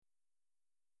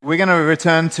We're going to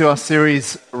return to our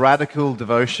series, Radical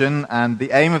Devotion, and the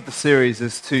aim of the series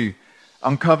is to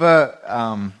uncover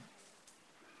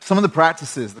some of the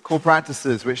practices, the core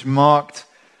practices, which marked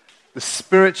the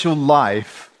spiritual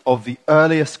life of the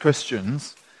earliest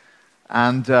Christians.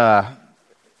 And I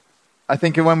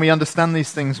think when we understand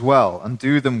these things well and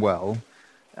do them well,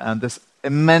 there's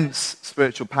immense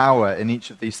spiritual power in each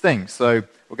of these things. So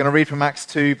we're going to read from Acts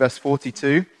 2, verse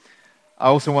 42. I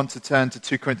also want to turn to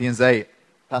 2 Corinthians 8.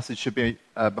 Passage should be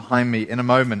behind me in a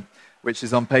moment, which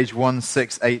is on page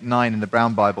 1689 in the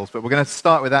Brown Bibles. But we're going to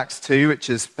start with Acts 2, which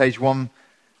is page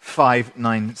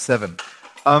 1597.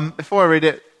 Before I read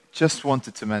it, just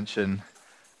wanted to mention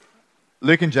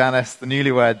Luke and Janice, the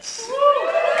newlyweds.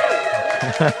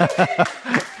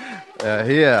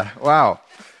 Here, wow.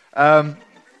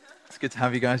 It's good to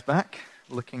have you guys back.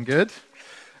 Looking good.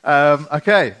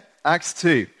 Okay, Acts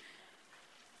 2.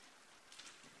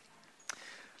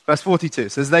 Verse 42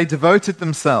 says, they devoted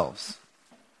themselves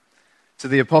to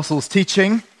the apostles'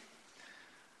 teaching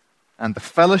and the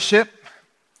fellowship,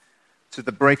 to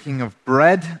the breaking of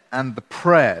bread and the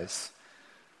prayers.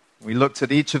 We looked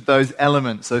at each of those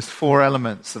elements, those four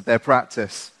elements of their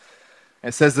practice.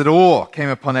 It says that awe came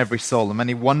upon every soul, and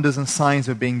many wonders and signs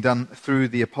were being done through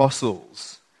the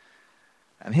apostles.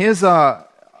 And here's our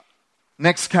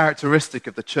next characteristic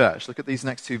of the church. Look at these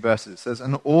next two verses. It says,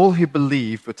 and all who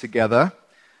believed were together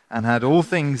and had all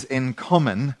things in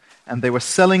common, and they were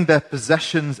selling their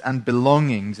possessions and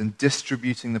belongings and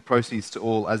distributing the proceeds to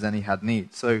all as any had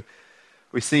need. So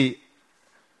we see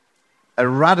a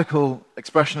radical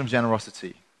expression of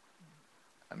generosity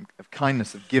and of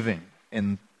kindness, of giving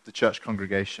in the church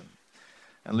congregation.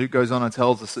 And Luke goes on and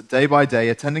tells us that day by day,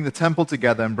 attending the temple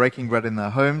together and breaking bread in their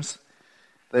homes,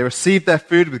 they received their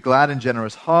food with glad and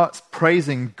generous hearts,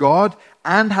 praising God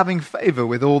and having favor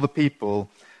with all the people.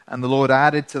 And the Lord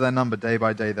added to their number day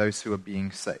by day those who are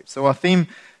being saved. So our theme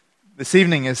this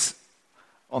evening is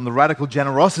on the radical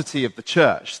generosity of the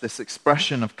church, this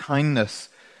expression of kindness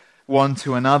one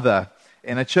to another.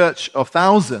 In a church of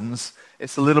thousands,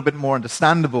 it's a little bit more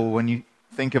understandable when you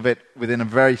think of it within a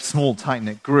very small,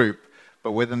 tight-knit group.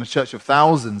 But within a church of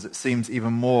thousands, it seems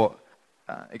even more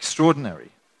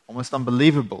extraordinary, almost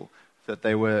unbelievable that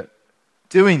they were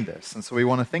doing this. And so we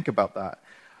want to think about that.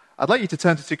 I'd like you to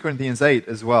turn to 2 Corinthians 8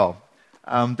 as well.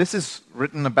 This is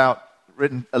a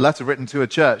letter written to a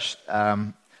church,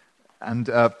 and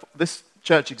this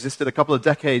church existed a couple of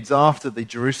decades after the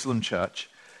Jerusalem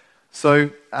church. So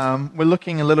we're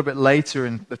looking a little bit later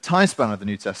in the time span of the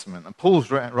New Testament, and Paul's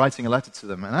writing a letter to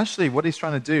them. And actually what he's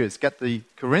trying to do is get the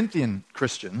Corinthian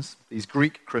Christians, these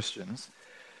Greek Christians,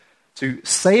 to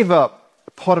save up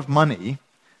a pot of money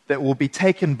that will be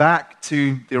taken back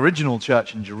to the original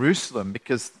church in Jerusalem,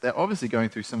 because they're obviously going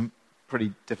through some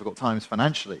pretty difficult times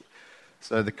financially.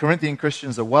 So the Corinthian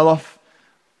Christians are well off,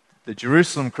 the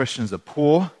Jerusalem Christians are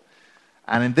poor,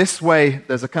 and in this way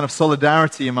there's a kind of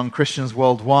solidarity among Christians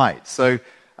worldwide. So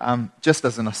just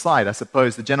as an aside, I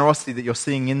suppose the generosity that you're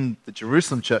seeing in the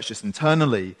Jerusalem church just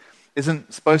internally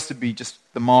isn't supposed to be just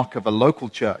the mark of a local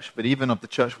church, but even of the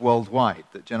church worldwide,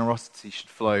 that generosity should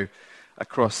flow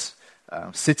across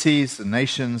cities and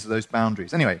nations, those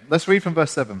boundaries. Anyway, let's read from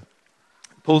verse 7.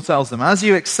 Paul tells them, as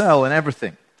you excel in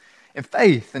everything, in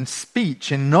faith, in speech,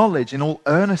 in knowledge, in all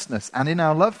earnestness, and in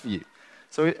our love for you.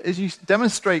 So as you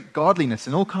demonstrate godliness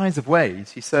in all kinds of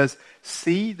ways, he says,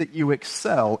 see that you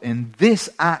excel in this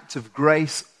act of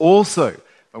grace also,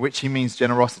 by which he means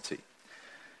generosity.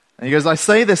 And he goes, I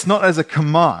say this not as a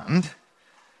command,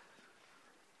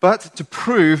 but to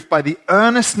prove by the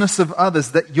earnestness of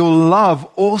others that your love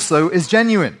also is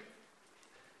genuine.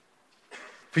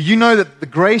 For you know that the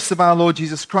grace of our Lord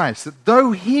Jesus Christ, that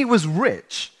though he was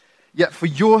rich, yet for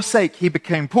your sake he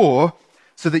became poor,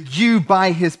 so that you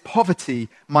by his poverty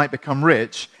might become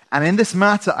rich. And in this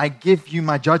matter I give you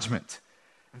my judgment.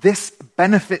 This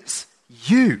benefits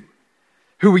you,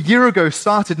 who a year ago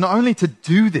started not only to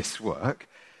do this work,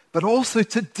 but also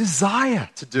to desire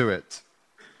to do it.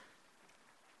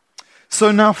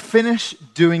 So now finish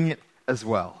doing it as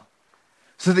well,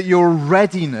 so that your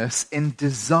readiness in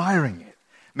desiring it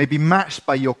may be matched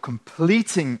by your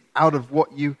completing it out of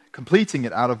what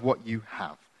you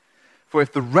have. For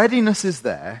if the readiness is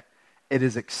there, it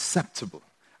is acceptable,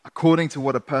 according to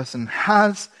what a person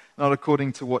has, not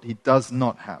according to what he does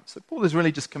not have. So Paul is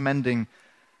really just commending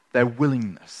their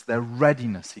willingness, their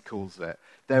readiness, he calls it,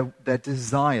 their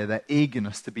desire, their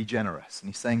eagerness to be generous. And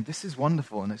he's saying, this is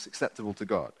wonderful and it's acceptable to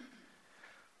God.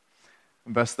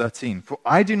 In verse 13, for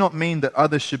I do not mean that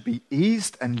others should be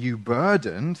eased and you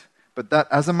burdened, but that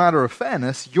as a matter of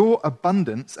fairness, your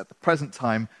abundance at the present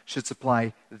time should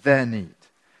supply their need,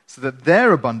 so that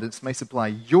their abundance may supply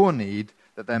your need,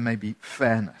 that there may be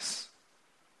fairness.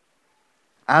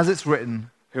 As it's written,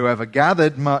 whoever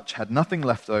gathered much had nothing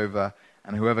left over,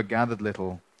 and whoever gathered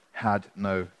little had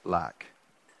no lack.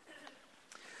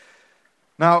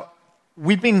 Now,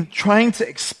 we've been trying to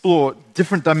explore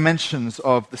different dimensions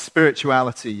of the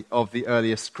spirituality of the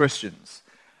earliest Christians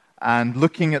and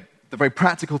looking at the very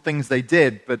practical things they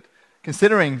did, but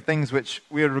considering things which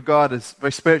we would regard as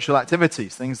very spiritual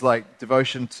activities, things like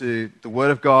devotion to the Word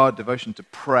of God, devotion to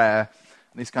prayer,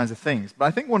 and these kinds of things. But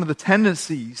I think one of the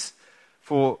tendencies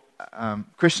for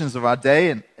Christians of our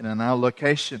day and in our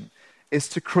location is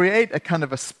to create a kind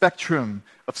of a spectrum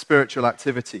of spiritual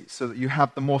activities so that you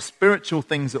have the more spiritual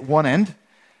things at one end,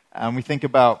 and we think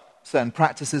about certain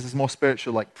practices as more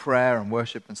spiritual, like prayer and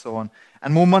worship and so on,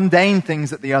 and more mundane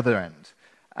things at the other end.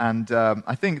 And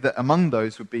I think that among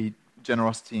those would be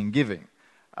generosity and giving.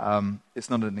 It's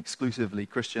not an exclusively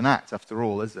Christian act, after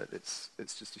all, is it? It's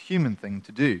just a human thing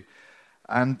to do.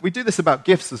 And we do this about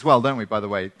gifts as well, don't we, by the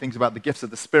way? Things about the gifts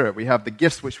of the Spirit. We have the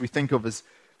gifts which we think of as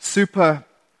super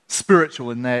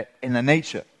spiritual in their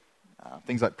nature.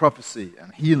 Things like prophecy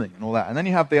and healing and all that. And then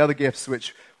you have the other gifts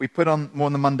which we put on more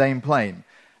on the mundane plane.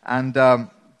 And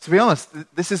to be honest,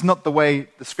 this is not the way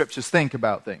the Scriptures think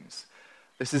about things.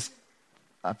 This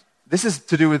is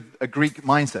to do with a Greek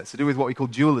mindset. It's to do with what we call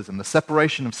dualism, the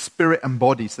separation of spirit and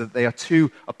body, so that they are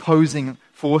two opposing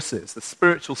forces. The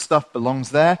spiritual stuff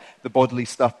belongs there, the bodily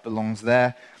stuff belongs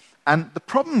there. And the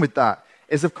problem with that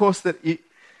is, of course, that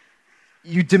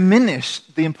you diminish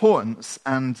the importance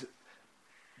and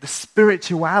the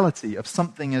spirituality of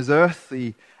something as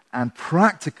earthly and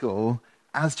practical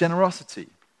as generosity.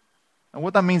 And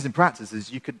what that means in practice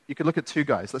is you could look at two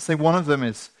guys. Let's say one of them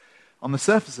is, on the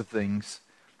surface of things,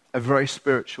 a very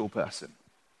spiritual person,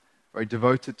 very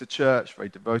devoted to church, very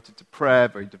devoted to prayer,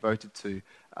 very devoted to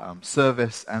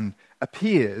service, and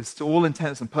appears, to all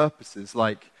intents and purposes,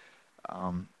 like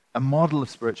a model of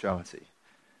spirituality.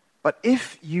 But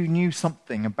if you knew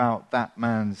something about that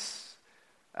man's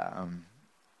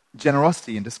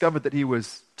generosity and discovered that he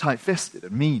was tight-fisted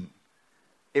and mean,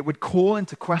 it would call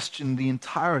into question the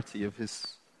entirety of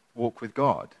his walk with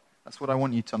God. That's what I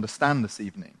want you to understand this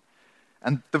evening.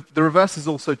 And the reverse is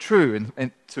also true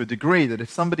to a degree, that if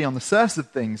somebody on the surface of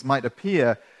things might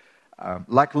appear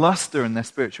lackluster in their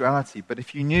spirituality, but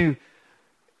if you knew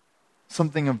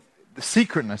something of the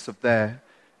secretness of their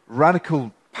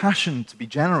radical passion to be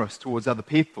generous towards other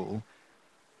people,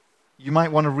 you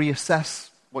might want to reassess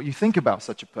what you think about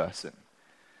such a person.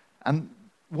 And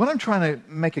what I'm trying to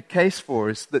make a case for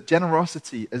is that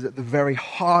generosity is at the very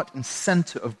heart and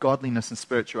center of godliness and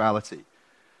spirituality.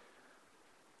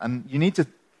 And you need to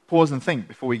pause and think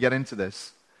before we get into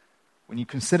this. When you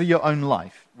consider your own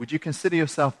life, would you consider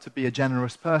yourself to be a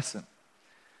generous person?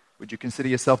 Would you consider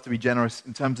yourself to be generous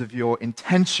in terms of your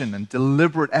intention and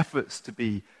deliberate efforts to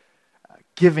be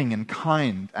giving and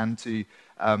kind and to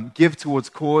give towards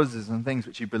causes and things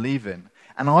which you believe in?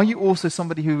 And are you also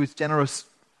somebody who is generous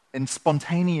in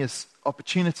spontaneous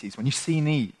opportunities when you see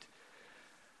need?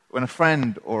 When a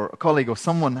friend or a colleague or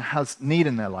someone has need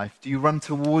in their life, do you run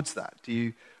towards that? Do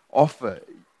you offer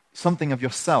something of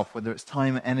yourself, whether it's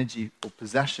time, energy, or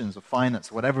possessions, or finance,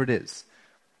 or whatever it is?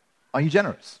 Are you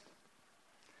generous?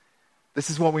 This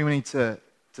is what we need to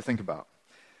think about.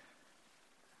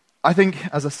 I think,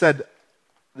 as I said,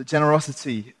 that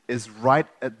generosity is right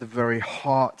at the very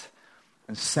heart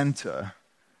and center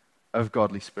of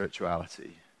godly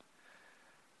spirituality.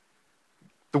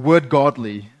 The word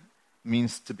godly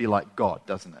means to be like God,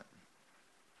 doesn't it?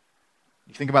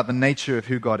 You think about the nature of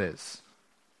who God is.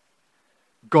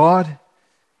 God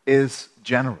is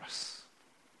generous.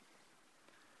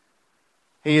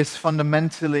 He is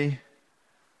fundamentally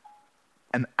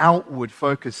an outward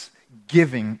focus,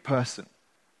 giving person.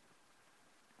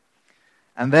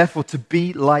 And therefore, to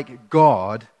be like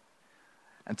God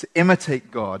and to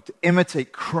imitate God, to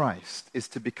imitate Christ, is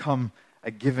to become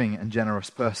a giving and generous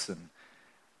person.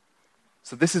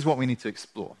 So this is what we need to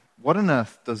explore. What on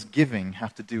earth does giving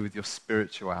have to do with your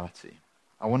spirituality?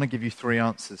 I want to give you 3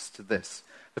 answers to this.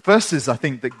 The first is, I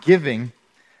think, that giving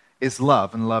is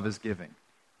love and love is giving.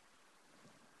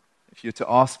 If you're to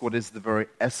ask what is the very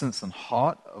essence and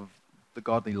heart of the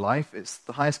godly life, it's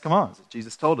the highest commands.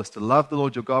 Jesus told us to love the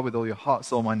Lord your God with all your heart,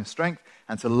 soul, mind, and strength,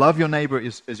 and to love your neighbor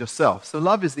as yourself. So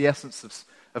love is the essence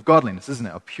of godliness, isn't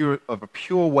it? Of a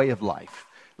pure way of life.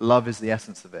 Love is the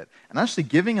essence of it. And actually,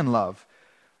 giving and love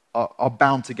are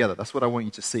bound together. That's what I want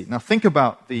you to see. Now, think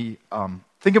about the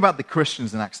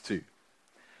Christians in Acts 2.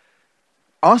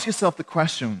 Ask yourself the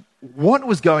question, what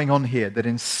was going on here that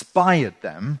inspired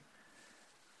them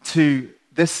to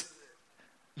this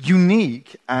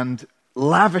unique and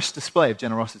lavish display of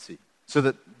generosity, so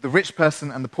that the rich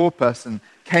person and the poor person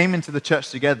came into the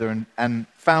church together and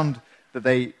found that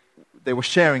they were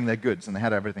sharing their goods and they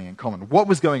had everything in common. What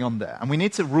was going on there? And we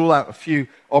need to rule out a few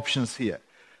options here,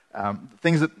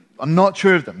 things that are not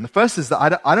true of them. The first is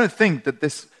that I don't think that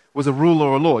this was a rule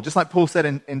or a law. Just like Paul said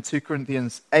in 2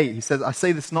 Corinthians 8, he says, I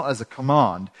say this not as a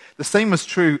command. The same was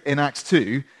true in Acts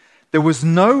 2. There was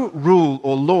no rule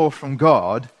or law from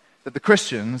God that the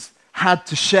Christians had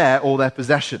to share all their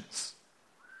possessions.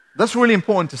 That's really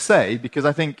important to say, because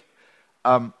I think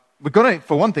for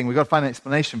one thing, we've got to find an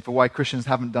explanation for why Christians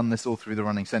haven't done this all through the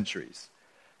running centuries.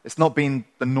 It's not been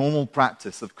the normal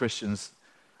practice of Christians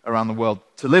around the world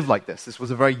to live like this. This was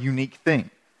a very unique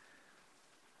thing.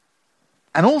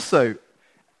 And also,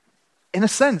 in a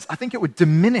sense, I think it would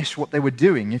diminish what they were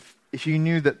doing if you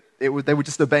knew that they were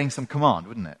just obeying some command,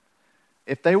 wouldn't it?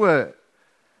 If they were,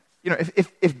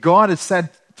 if God had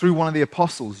said through one of the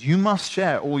apostles, you must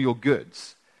share all your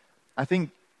goods, I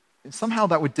think somehow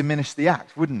that would diminish the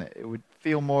act, wouldn't it? It would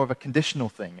feel more of a conditional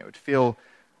thing. It would feel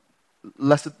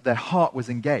less that their heart was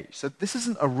engaged. So this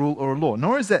isn't a rule or a law,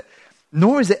 nor is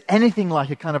it anything like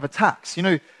a kind of a tax.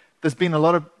 There's been a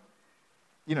lot of,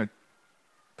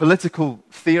 political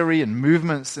theory and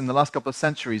movements in the last couple of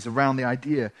centuries around the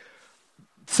idea,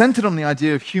 centered on the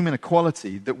idea of human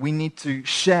equality, that we need to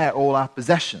share all our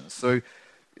possessions. So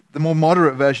the more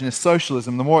moderate version is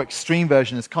socialism, the more extreme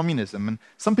version is communism. And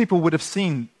some people would have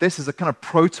seen this as a kind of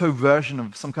proto-version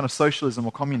of some kind of socialism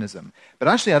or communism. But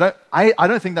actually, I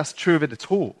don't think that's true of it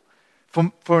at all,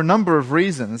 for a number of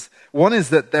reasons. One is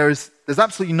that there's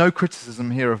absolutely no criticism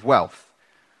here of wealth.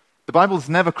 The Bible is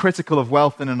never critical of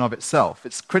wealth in and of itself.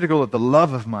 It's critical of the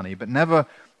love of money, but never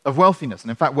of wealthiness. And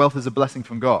in fact, wealth is a blessing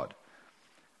from God.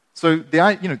 So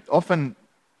often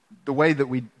the way that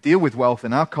we deal with wealth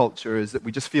in our culture is that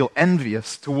we just feel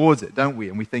envious towards it, don't we?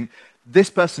 And we think this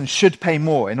person should pay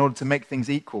more in order to make things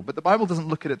equal. But the Bible doesn't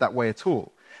look at it that way at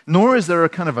all. Nor is there a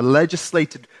kind of a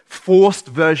legislated, forced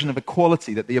version of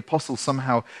equality that the apostles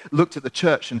somehow looked at the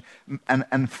church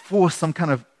and forced some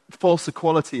kind of false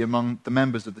equality among the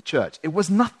members of the church. It was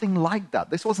nothing like that.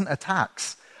 This wasn't a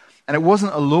tax, and it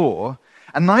wasn't a law,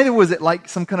 and neither was it like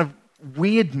some kind of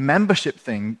weird membership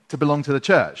thing to belong to the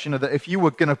church. That if you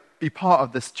were going to be part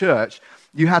of this church,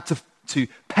 you had to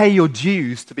pay your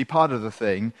dues to be part of the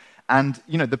thing, and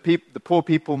the poor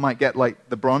people might get like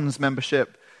the bronze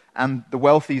membership, and the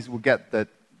wealthies will get the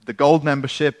gold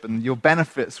membership, and your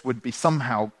benefits would be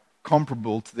somehow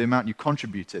comparable to the amount you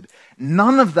contributed.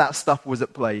 None of that stuff was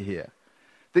at play here.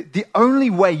 The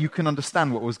only way you can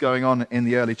understand what was going on in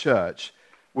the early church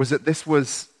was that this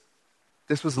was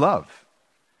love.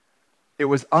 It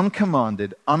was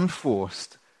uncommanded,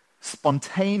 unforced,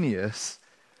 spontaneous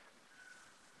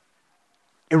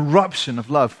eruption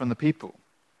of love from the people.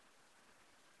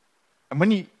 And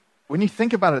when you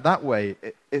think about it that way,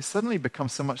 it suddenly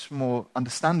becomes so much more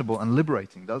understandable and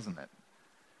liberating, doesn't it?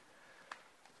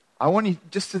 I want you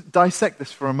just to dissect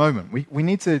this for a moment. We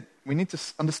need to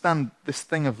understand this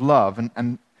thing of love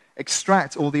and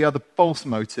extract all the other false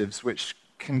motives which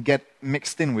can get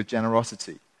mixed in with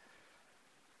generosity.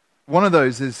 One of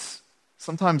those is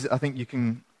sometimes I think you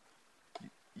can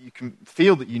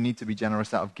feel that you need to be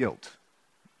generous out of guilt,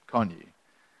 can't you?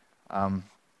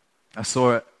 I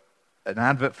saw an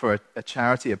advert for a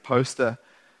charity, a poster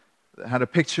that had a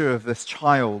picture of this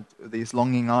child with these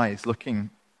longing eyes looking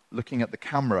at the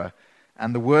camera,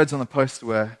 and the words on the poster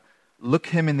were, "Look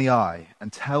him in the eye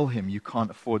and tell him you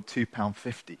can't afford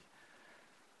 £2.50.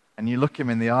 And you look him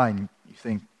in the eye and you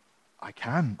think, I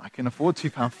can afford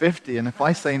 £2.50, and if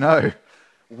I say no,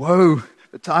 woe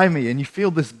betide me. And you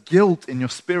feel this guilt in your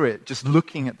spirit just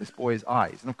looking at this boy's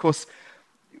eyes. And of course,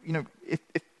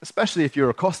 especially if you're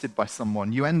accosted by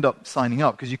someone, you end up signing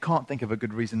up because you can't think of a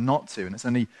good reason not to, and it's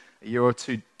only a year or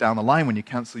two down the line when you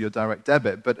cancel your direct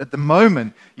debit. But at the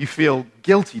moment, you feel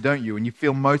guilty, don't you? And you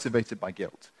feel motivated by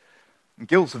guilt. And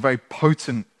guilt's a very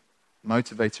potent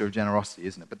motivator of generosity,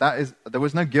 isn't it? But there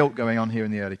was no guilt going on here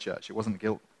in the early church. It wasn't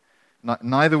guilt.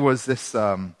 Neither was this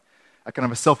a kind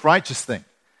of a self-righteous thing.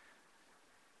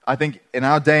 I think in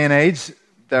our day and age,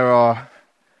 there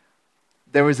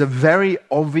is a very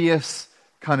obvious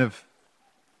kind of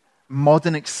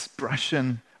modern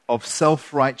expression of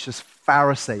self-righteous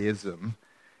Pharisaism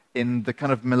in the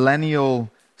kind of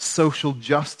millennial social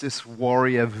justice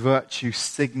warrior virtue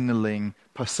signaling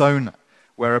persona,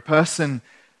 where a person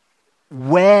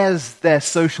wears their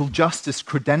social justice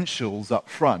credentials up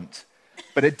front,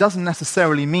 but it doesn't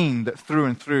necessarily mean that through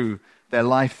and through their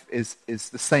life is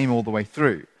the same all the way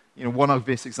through. One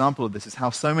obvious example of this is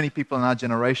how so many people in our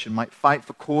generation might fight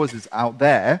for causes out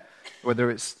there whether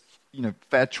it's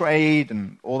fair trade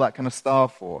and all that kind of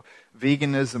stuff, or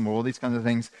veganism, or all these kinds of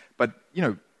things, but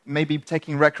maybe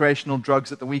taking recreational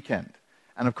drugs at the weekend.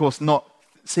 And of course, not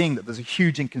seeing that there's a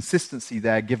huge inconsistency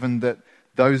there, given that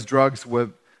those drugs were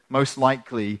most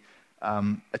likely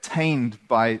attained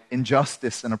by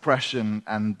injustice and oppression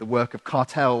and the work of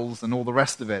cartels and all the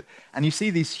rest of it. And you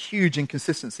see these huge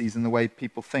inconsistencies in the way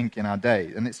people think in our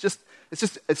day. And it's just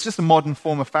a modern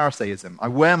form of Pharisaism. I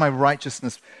wear my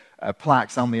righteousness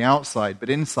plaques on the outside, but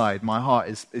inside my heart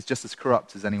is just as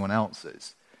corrupt as anyone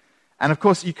else's. And of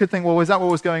course, you could think, well, is that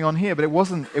what was going on here? But it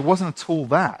wasn't at all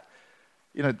that.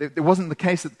 It wasn't the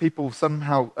case that people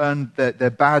somehow earned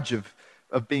their badge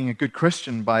of being a good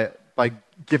Christian by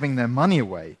giving their money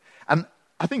away. And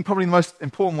I think probably the most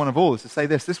important one of all is to say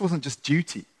this wasn't just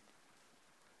duty.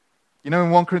 In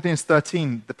 1 Corinthians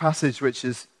 13, the passage which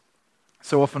is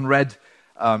so often read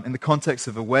in the context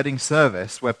of a wedding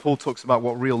service, where Paul talks about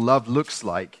what real love looks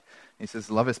like. He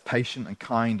says, love is patient and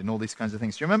kind and all these kinds of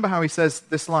things. Do you remember how he says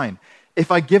this line?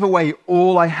 If I give away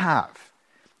all I have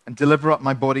and deliver up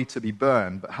my body to be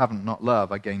burned, but haven't not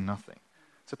love, I gain nothing.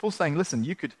 So Paul's saying, listen,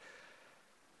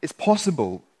 it's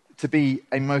possible to be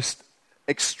a most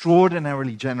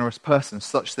extraordinarily generous person,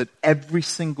 such that every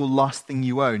single last thing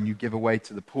you own you give away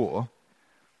to the poor.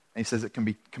 And he says it can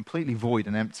be completely void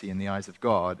and empty in the eyes of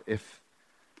God if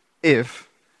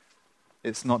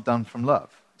it's not done from love.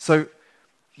 So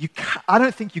I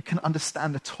don't think you can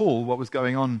understand at all what was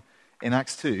going on in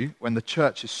Acts 2 when the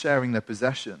church is sharing their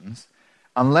possessions,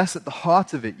 unless at the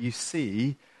heart of it you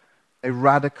see a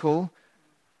radical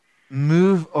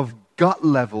move of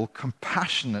gut-level,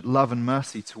 compassionate love and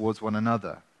mercy towards one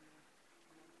another.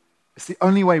 It's the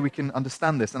only way we can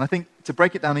understand this. And I think, to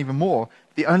break it down even more,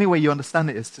 the only way you understand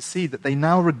it is to see that they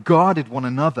now regarded one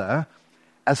another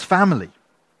as family.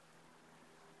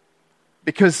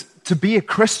 Because to be a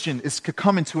Christian is to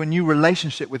come into a new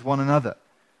relationship with one another.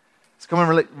 It's to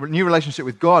come into a new relationship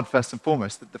with God, first and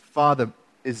foremost, that the Father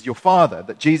is your Father,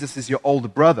 that Jesus is your older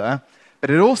brother.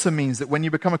 But it also means that when you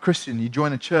become a Christian, you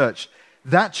join a church,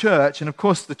 that church, and of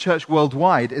course the church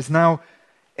worldwide, is now,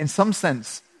 in some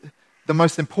sense, the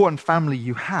most important family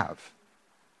you have.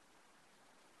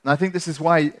 And I think this is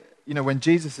why, when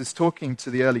Jesus is talking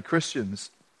to the early Christians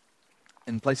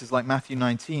in places like Matthew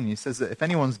 19, he says that if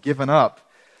anyone's given up,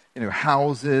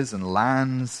 houses and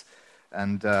lands,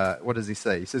 and what does he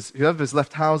say? He says, whoever has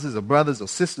left houses or brothers or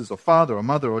sisters or father or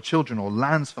mother or children or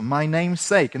lands for my name's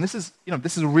sake, and this is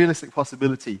a realistic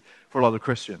possibility for a lot of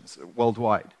Christians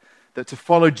worldwide, that to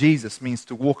follow Jesus means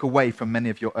to walk away from many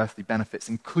of your earthly benefits,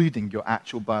 including your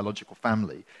actual biological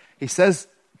family. He says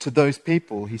to those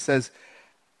people,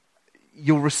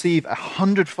 you'll receive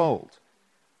 100-fold.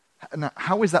 Now,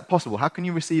 how is that possible? How can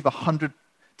you receive 100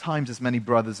 times as many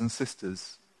brothers and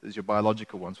sisters as your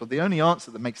biological ones? Well, the only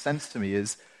answer that makes sense to me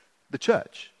is the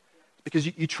church. Because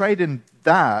you trade in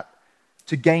that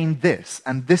to gain this.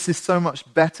 And this is so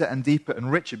much better and deeper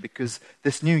and richer because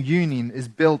this new union is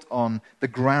built on the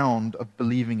ground of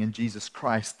believing in Jesus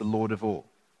Christ, the Lord of all.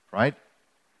 Right?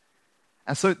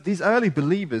 And so these early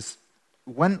believers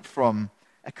went from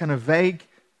a kind of vague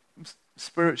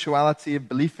spirituality of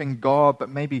belief in God, but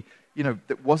maybe,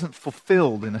 that wasn't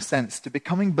fulfilled in a sense, to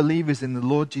becoming believers in the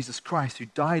Lord Jesus Christ, who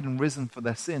died and risen for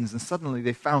their sins. And suddenly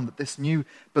they found that this new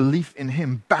belief in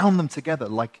him bound them together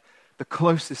like the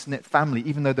closest knit family,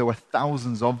 even though there were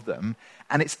thousands of them.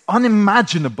 And it's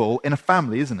unimaginable in a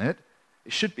family, isn't it?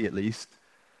 It should be, at least,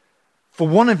 for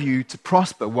one of you to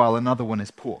prosper while another one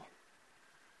is poor.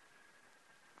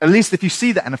 At least if you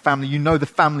see that in a family, you know the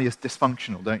family is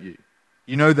dysfunctional, don't you?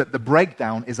 You know that the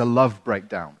breakdown is a love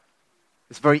breakdown.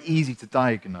 It's very easy to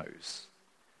diagnose.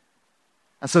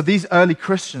 And so these early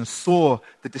Christians saw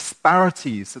the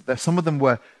disparities, that some of them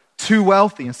were too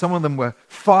wealthy and some of them were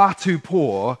far too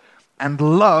poor, and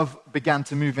love began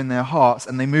to move in their hearts,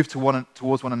 and they moved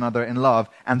towards one another in love.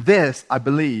 And this, I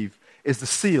believe, is the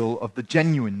seal of the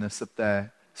genuineness of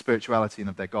their spirituality and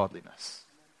of their godliness.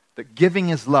 That giving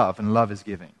is love and love is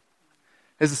giving.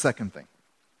 Here's the second thing.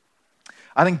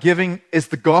 I think giving is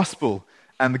the gospel,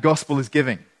 and the gospel is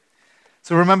giving.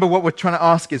 So remember, what we're trying to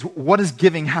ask is, what does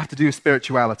giving have to do with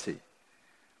spirituality?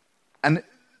 And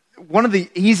one of the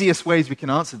easiest ways we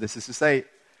can answer this is to say,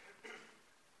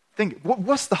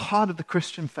 what's the heart of the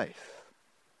Christian faith?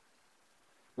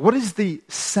 What is the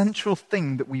central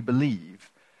thing that we believe?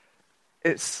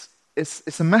 It's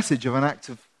a message of an act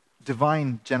of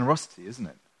divine generosity, isn't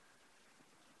it?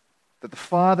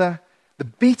 That the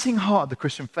beating heart of the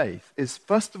Christian faith is,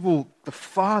 first of all, the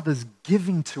Father's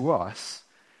giving to us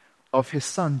of his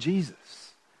Son,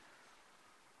 Jesus.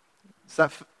 It's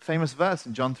that famous verse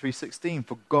in John 3:16,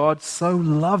 for God so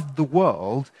loved the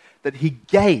world that he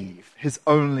gave his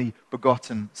only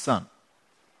begotten Son.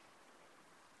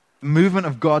 The movement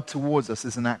of God towards us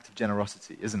is an act of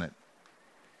generosity, isn't it?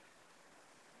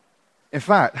 In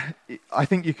fact, I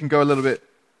think you can go a little bit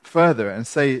further and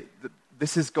say that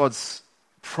this is God's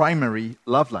primary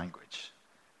love language.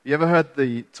 You ever heard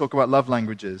the talk about love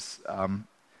languages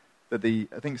that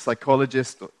I think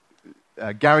psychologist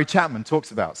Gary Chapman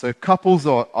talks about? So if couples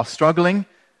are struggling,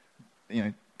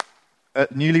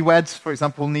 newlyweds, for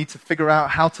example, need to figure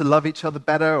out how to love each other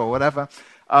better or whatever.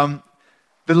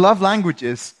 The love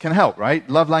languages can help, right?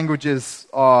 Love languages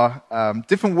are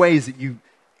different ways that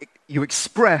you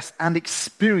express and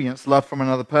experience love from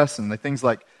another person. They're things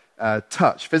like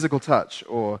touch, physical touch,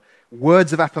 or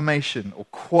words of affirmation, or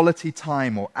quality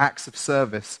time, or acts of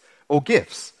service, or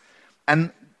gifts.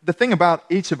 And the thing about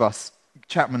each of us,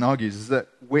 Chapman argues, is that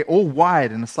we're all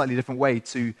wired in a slightly different way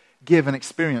to give and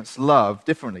experience love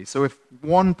differently. So if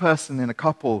one person in a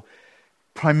couple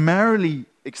primarily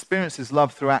experiences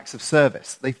love through acts of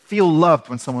service, they feel loved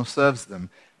when someone serves them,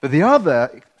 but the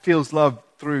other feels love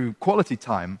through quality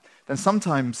time, then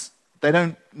sometimes they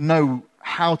don't know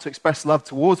how to express love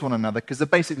towards one another because they're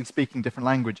basically speaking different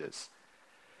languages.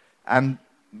 And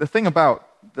the thing about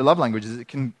the love language is it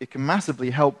can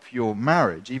massively help your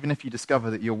marriage, even if you discover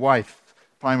that your wife's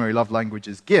primary love language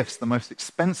is gifts, the most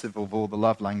expensive of all the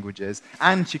love languages,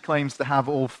 and she claims to have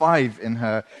all five in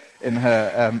her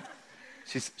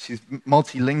she's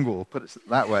multilingual, put it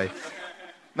that way.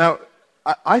 Now,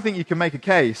 I think you can make a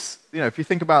case, if you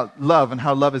think about love and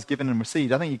how love is given and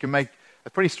received, I think you can make a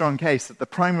pretty strong case that the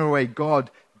primary way God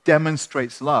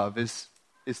demonstrates love is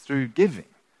through giving.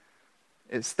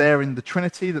 It's there in the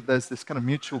Trinity that there's this kind of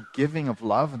mutual giving of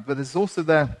love, but there's also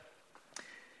there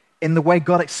in the way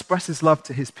God expresses love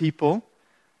to his people.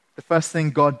 The first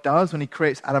thing God does when he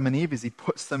creates Adam and Eve is he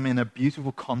puts them in a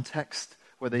beautiful context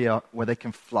where they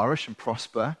can flourish and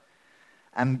prosper.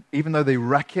 And even though they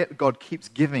wreck it, God keeps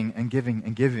giving and giving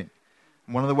and giving.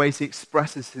 And one of the ways he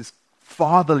expresses his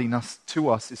fatherliness to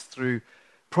us is through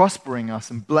prospering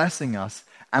us and blessing us.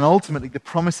 And ultimately, the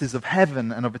promises of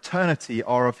heaven and of eternity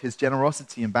are of his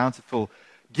generosity and bountiful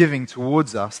giving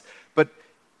towards us. But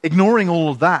ignoring all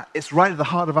of that, it's right at the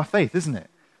heart of our faith, isn't it?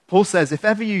 Paul says, if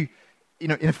ever in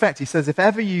effect, he says, if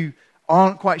ever you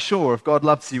aren't quite sure if God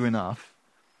loves you enough,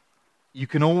 you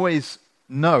can always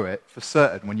know it for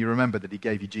certain when you remember that he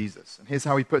gave you Jesus. And here's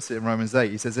how he puts it in Romans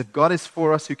 8. He says, if God is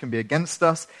for us, who can be against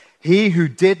us? He who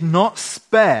did not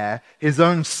spare his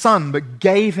own son, but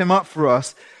gave him up for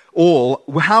us all,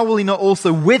 how will he not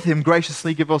also with him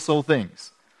graciously give us all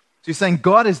things? So he's saying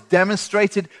God has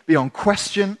demonstrated beyond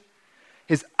question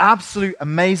his absolute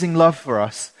amazing love for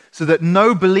us, so that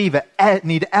no believer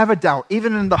need ever doubt,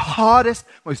 even in the hardest,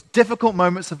 most difficult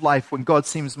moments of life when God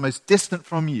seems most distant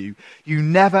from you, you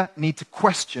never need to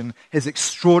question his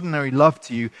extraordinary love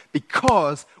to you,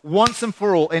 because once and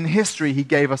for all in history, he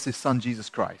gave us his son, Jesus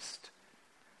Christ.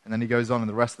 And then he goes on in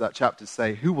the rest of that chapter to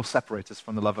say, who will separate us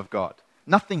from the love of God?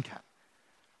 Nothing can,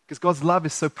 because God's love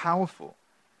is so powerful.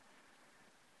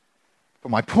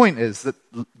 But my point is that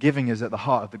giving is at the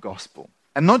heart of the gospel.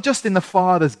 And not just in the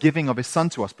Father's giving of his Son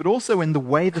to us, but also in the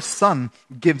way the Son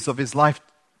gives of his life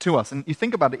to us. And you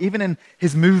think about it, even in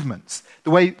his movements,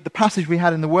 the passage we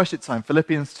had in the worship time,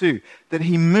 Philippians 2, that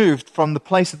he moved from the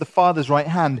place of the Father's right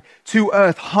hand to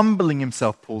earth, humbling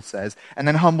himself, Paul says, and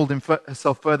then humbled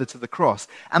himself further to the cross.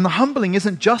 And the humbling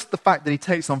isn't just the fact that he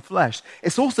takes on flesh,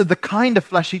 it's also the kind of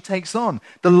flesh he takes on,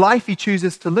 the life he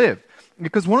chooses to live.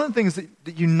 Because one of the things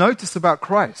that you notice about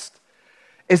Christ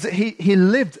is that he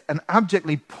lived an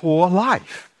abjectly poor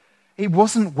life. He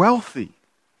wasn't wealthy.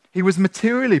 He was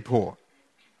materially poor.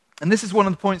 And this is one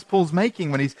of the points Paul's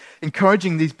making when he's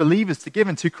encouraging these believers to give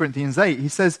in 2 Corinthians 8. He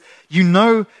says, you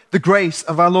know the grace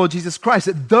of our Lord Jesus Christ,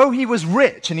 that though he was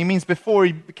rich, and he means before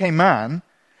he became man,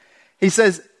 he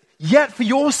says, yet for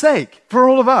your sake, for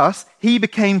all of us, he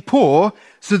became poor,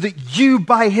 so that you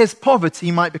by his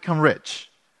poverty might become rich.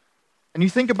 And you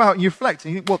reflect,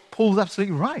 and you think, well, Paul's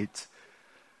absolutely right.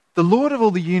 The Lord of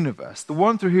all the universe, the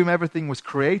one through whom everything was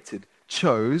created,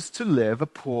 chose to live a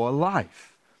poor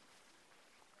life.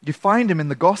 You find him in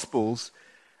the Gospels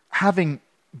having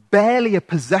barely a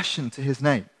possession to his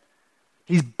name.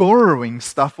 He's borrowing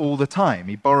stuff all the time.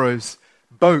 He borrows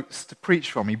boats to preach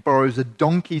from. He borrows a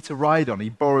donkey to ride on. He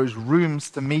borrows rooms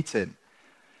to meet in.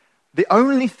 The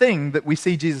only thing that we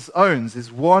see Jesus owns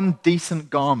is one decent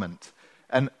garment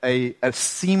and a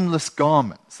seamless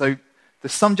garment. So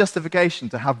there's some justification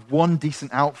to have one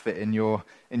decent outfit in your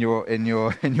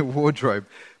wardrobe.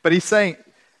 But he's saying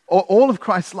all of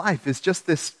Christ's life is just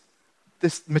this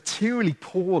this materially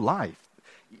poor life.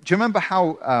 Do you remember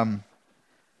how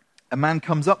a man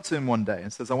comes up to him one day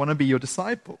and says, I want to be your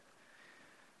disciple?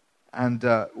 And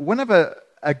whenever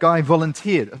a guy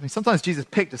volunteered, I mean, sometimes Jesus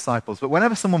picked disciples, but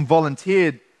whenever someone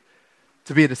volunteered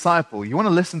to be a disciple, you want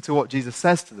to listen to what Jesus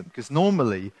says to them, because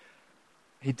normally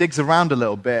he digs around a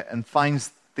little bit and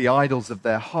finds the idols of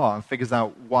their heart and figures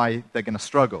out why they're going to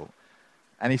struggle.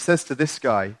 And he says to this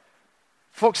guy,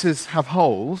 foxes have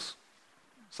holes,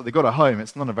 so they've got a home.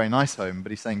 It's not a very nice home,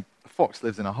 but he's saying a fox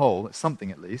lives in a hole. It's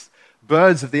something at least.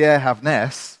 Birds of the air have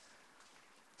nests,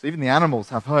 so even the animals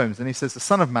have homes. And he says, the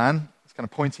Son of Man, he's kind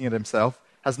of pointing at himself,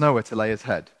 has nowhere to lay his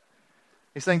head.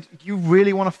 He's saying, do you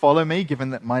really want to follow me, given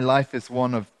that my life is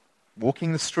one of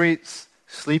walking the streets,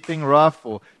 sleeping rough,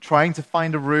 or trying to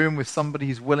find a room with somebody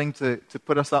who's willing to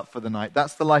put us up for the night?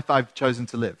 That's the life I've chosen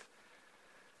to live.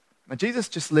 And Jesus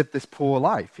just lived this poor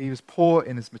life. He was poor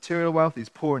in his material wealth. He was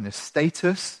poor in his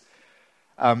status.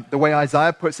 The way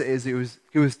Isaiah puts it is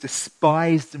he was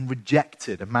despised and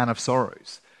rejected, a man of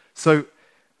sorrows. So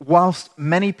whilst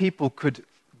many people could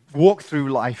walk through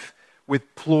life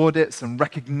with plaudits and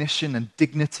recognition and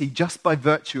dignity just by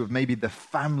virtue of maybe their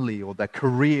family or their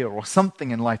career or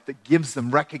something in life that gives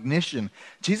them recognition,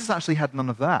 Jesus actually had none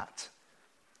of that.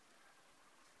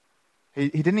 He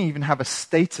didn't even have a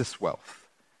status wealth.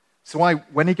 So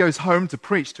when he goes home to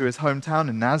preach to his hometown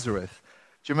in Nazareth,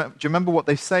 do you remember what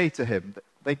they say to him?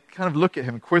 They kind of look at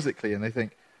him quizzically and they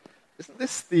think, isn't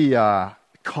this the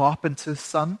carpenter's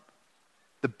son?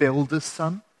 The builder's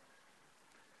son?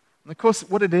 And of course,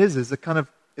 what it is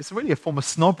it's really a form of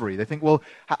snobbery. They think, well,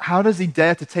 how does he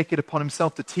dare to take it upon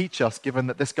himself to teach us, given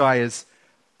that this guy is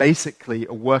basically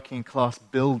a working class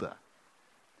builder?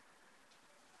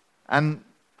 And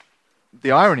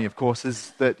the irony, of course,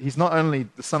 is that he's not only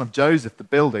the son of Joseph, the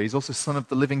builder, he's also son of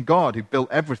the living God who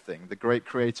built everything, the great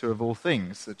creator of all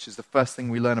things, which is the first thing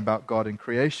we learn about God in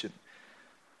creation.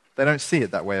 They don't see it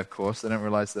that way, of course. They don't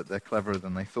realize that they're cleverer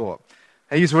than they thought.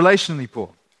 He's relationally poor,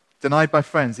 denied by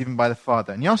friends, even by the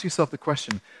Father. And you ask yourself the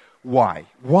question, why?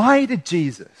 Why did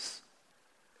he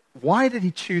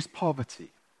choose poverty?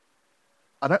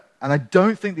 And I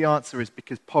don't think the answer is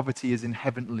because poverty is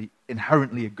inherently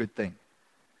a good thing.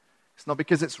 It's not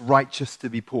because it's righteous to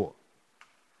be poor.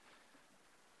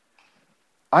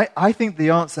 I think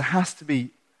the answer has to be,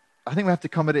 I think we have to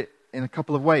come at it in a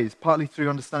couple of ways, partly through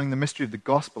understanding the mystery of the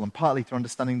gospel and partly through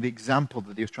understanding the example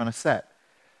that he was trying to set.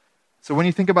 So when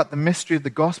you think about the mystery of the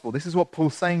gospel, this is what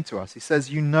Paul's saying to us. He says,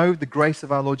 you know the grace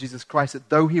of our Lord Jesus Christ, that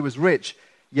though he was rich,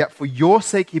 yet for your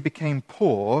sake he became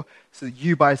poor, so that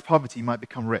you by his poverty might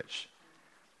become rich.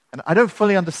 And I don't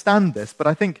fully understand this, but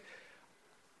I think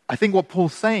what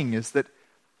Paul's saying is that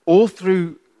all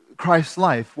through Christ's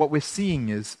life, what we're seeing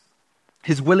is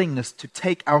his willingness to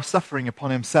take our suffering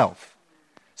upon himself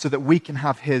so that we can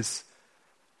have his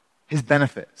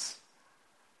benefits.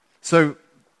 So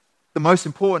the most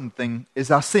important thing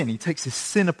is our sin. He takes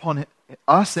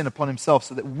our sin upon himself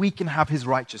so that we can have his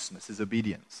righteousness, his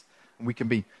obedience. And we can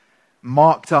be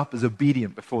marked up as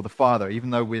obedient before the Father, even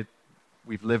though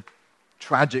we've lived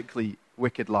tragically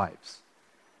wicked lives.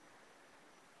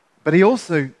 But he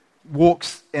also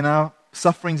walks in our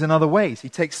sufferings in other ways. He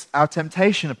takes our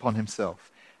temptation upon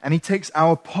himself. And he takes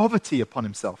our poverty upon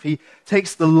himself. He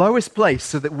takes the lowest place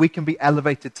so that we can be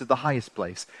elevated to the highest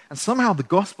place. And somehow the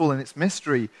gospel and its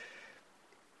mystery,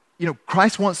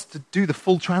 Christ wants to do the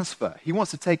full transfer. He wants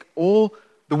to take all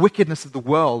the wickedness of the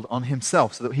world on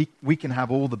himself so that we can have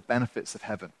all the benefits of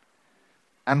heaven.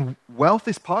 And wealth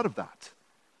is part of that.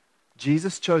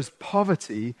 Jesus chose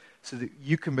poverty so that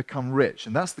you can become rich.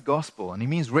 And that's the gospel. And he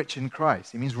means rich in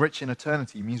Christ. He means rich in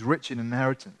eternity. He means rich in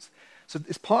inheritance. So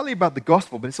it's partly about the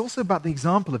gospel, but it's also about the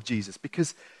example of Jesus.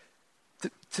 Because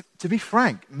to be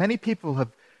frank, many people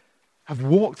have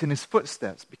walked in his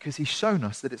footsteps because he's shown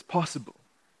us that it's possible.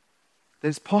 That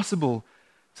it's possible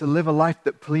to live a life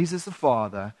that pleases the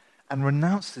Father and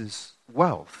renounces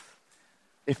wealth,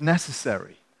 if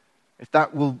necessary, if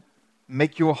that will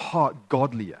make your heart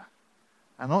godlier.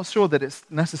 I'm not sure that it's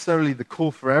necessarily the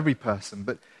call for every person,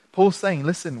 but Paul's saying,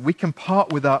 listen, we can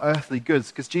part with our earthly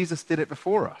goods because Jesus did it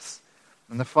before us.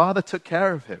 And the Father took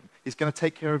care of him. He's going to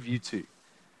take care of you too.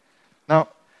 Now,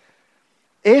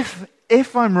 if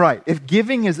I'm right, if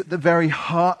giving is at the very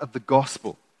heart of the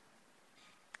gospel,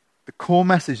 the core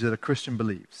message that a Christian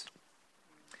believes,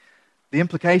 the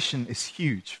implication is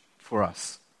huge for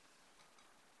us.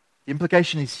 The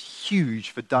implication is huge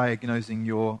for diagnosing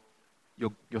your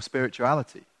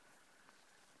spirituality.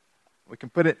 We can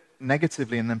put it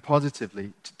negatively and then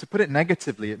positively. To put it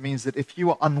negatively, it means that if you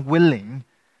are unwilling,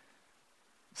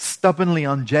 stubbornly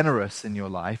ungenerous in your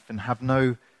life and have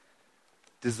no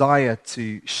desire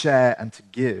to share and to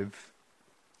give,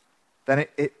 then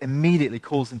it immediately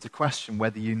calls into question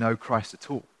whether you know Christ at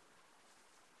all.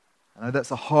 I know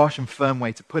that's a harsh and firm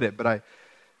way to put it, but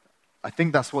I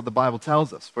think that's what the Bible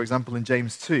tells us. For example, in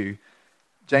James 2,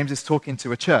 James is talking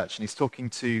to a church, and he's talking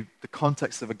to the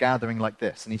context of a gathering like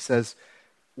this. And he says,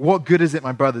 what good is it,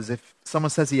 my brothers, if someone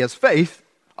says he has faith,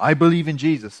 I believe in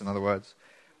Jesus, in other words,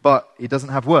 but he doesn't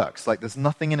have works. Like there's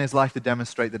nothing in his life to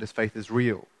demonstrate that his faith is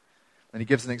real. And he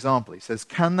gives an example. He says,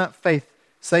 can that faith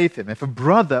save him? If a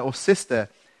brother or sister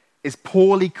is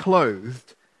poorly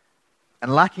clothed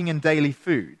and lacking in daily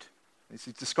food, he's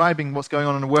describing what's going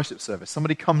on in a worship service.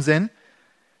 Somebody comes in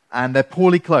and they're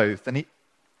poorly clothed, and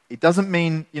it doesn't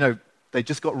mean, they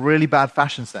just got really bad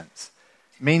fashion sense.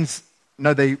 It means,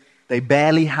 no, they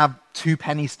barely have 2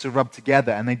 pennies to rub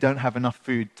together and they don't have enough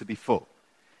food to be full.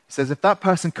 He says, if that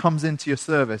person comes into your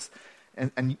service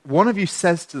and one of you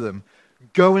says to them,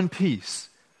 go in peace,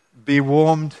 be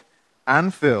warmed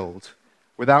and filled,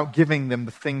 without giving them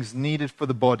the things needed for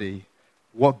the body,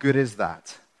 what good is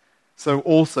that? So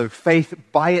also, faith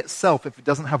by itself, if it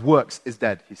doesn't have works, is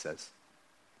dead, he says.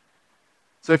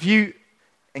 So if you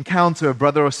encounter a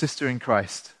brother or sister in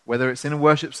Christ, whether it's in a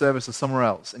worship service or somewhere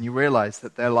else, and you realize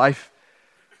that their life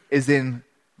is in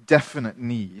definite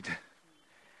need,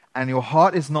 and your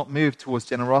heart is not moved towards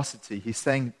generosity, he's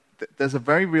saying that there's a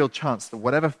very real chance that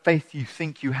whatever faith you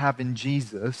think you have in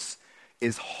Jesus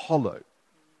is hollow.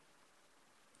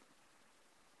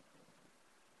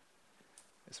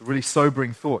 It's a really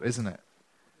sobering thought, isn't it?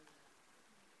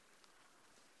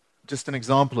 Just an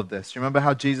example of this. You remember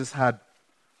how Jesus had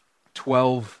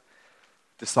 12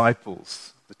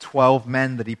 disciples, the 12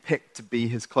 men that he picked to be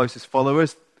his closest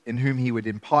followers, in whom he would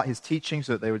impart his teaching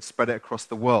so that they would spread it across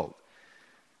the world.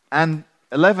 And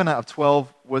 11 out of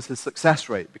 12 was his success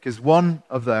rate, because one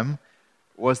of them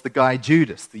was the guy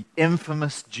Judas, the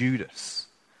infamous Judas.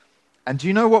 And do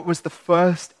you know what was the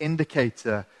first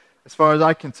indicator, as far as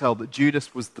I can tell, that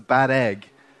Judas was the bad egg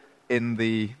among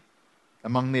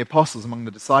the apostles, among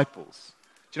the disciples?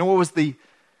 Do you know what was the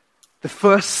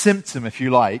first symptom, if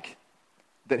you like,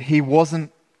 that he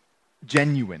wasn't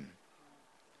genuine?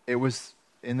 It was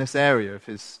in this area of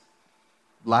his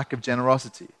lack of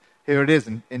generosity. Here it is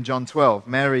in John 12.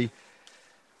 Mary,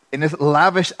 in this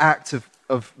lavish act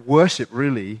of worship,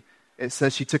 really, it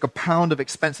says she took a pound of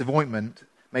expensive ointment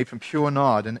made from pure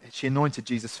nard, and she anointed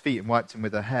Jesus' feet and wiped him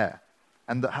with her hair.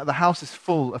 And the house is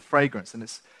full of fragrance, and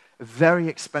it's a very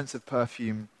expensive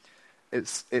perfume.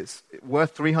 It's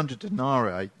worth 300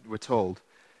 denarii, we're told,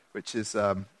 which is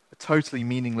a totally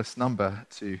meaningless number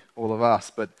to all of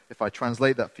us. But if I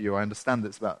translate that for you, I understand that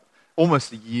it's about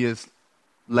almost a year's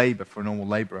labor for a normal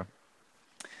laborer.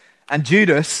 And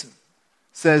Judas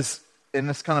says, in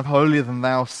this kind of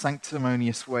holier-than-thou,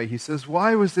 sanctimonious way, he says,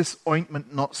 why was this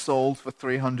ointment not sold for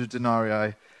 300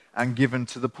 denarii and given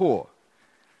to the poor?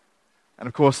 And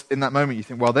of course, in that moment, you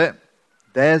think, well,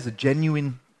 there's a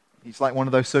genuine, he's like one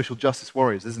of those social justice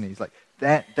warriors, isn't he? He's like,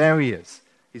 there he is.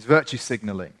 He's virtue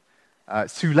signaling.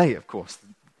 It's too late, of course.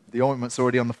 The ointment's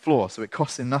already on the floor, so it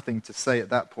costs him nothing to say at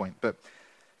that point. But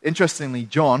interestingly,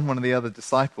 John, one of the other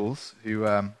disciples, who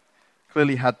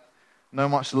clearly had no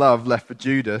much love left for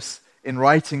Judas, in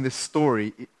writing this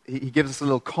story, he gives us a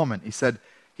little comment. He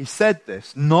said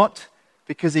this not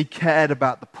because he cared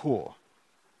about the poor,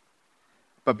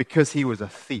 but because he was a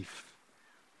thief.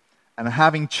 And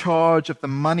having charge of the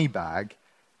money bag,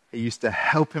 he used to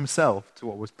help himself to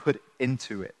what was put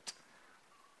into it.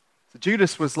 So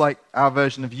Judas was like our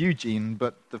version of Eugene,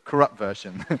 but the corrupt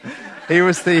version. he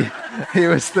was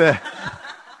the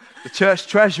church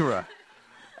treasurer.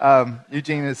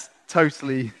 Eugene is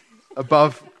totally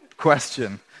above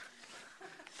question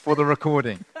for the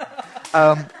recording.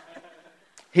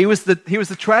 He was the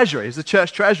treasurer. He was the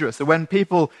church treasurer. So when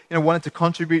people wanted to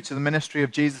contribute to the ministry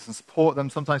of Jesus and support them,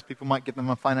 sometimes people might give them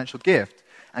a financial gift.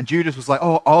 And Judas was like,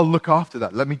 oh, I'll look after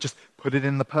that. Let me just put it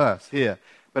in the purse here.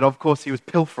 But of course, he was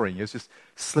pilfering. He was just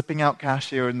slipping out cash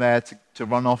here and there to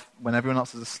run off when everyone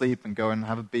else was asleep and go and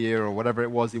have a beer or whatever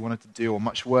it was he wanted to do, or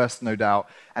much worse, no doubt.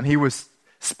 And he was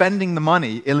spending the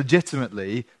money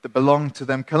illegitimately that belonged to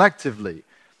them collectively.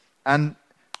 And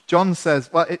John says,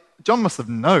 well, John must have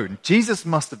known. Jesus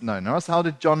must have known. Or else how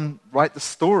did John write the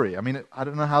story? I mean, I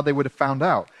don't know how they would have found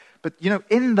out. But,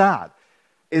 in that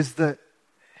is the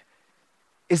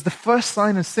first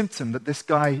sign and symptom that this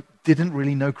guy didn't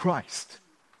really know Christ.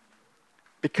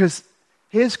 Because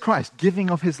here's Christ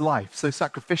giving of his life so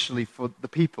sacrificially for the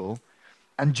people,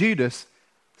 and Judas,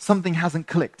 something hasn't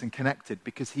clicked and connected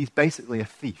because he's basically a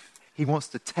thief. He wants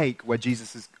to take where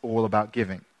Jesus is all about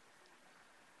giving.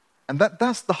 And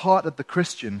that's the heart of the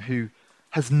Christian who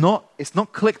it's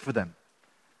not clicked for them.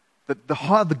 That the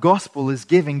heart of the gospel is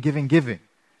giving, giving, giving.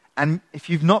 And if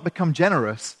you've not become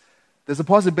generous, there's a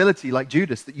possibility, like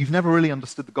Judas, that you've never really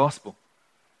understood the gospel.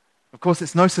 Of course,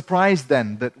 it's no surprise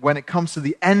then that when it comes to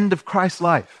the end of Christ's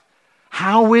life,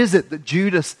 how is it that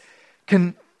Judas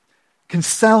can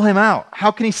sell him out?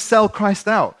 How can he sell Christ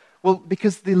out? Well,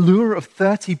 because the lure of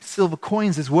 30 silver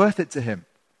coins is worth it to him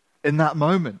in that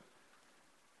moment.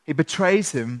 He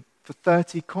betrays him for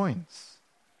 30 coins.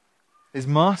 His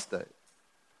master.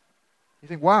 You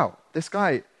think, wow, this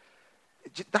guy,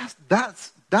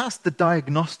 that's the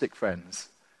diagnostic, friends,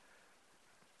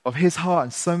 of his heart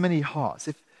and so many hearts.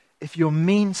 If you're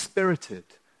mean-spirited,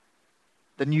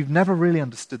 then you've never really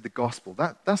understood the gospel.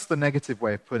 That's the negative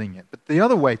way of putting it. But the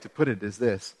other way to put it is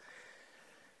this,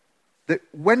 that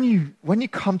when you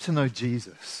come to know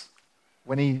Jesus,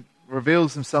 when he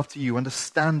reveals himself to you,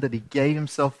 understand that he gave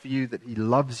himself for you, that he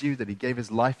loves you, that he gave his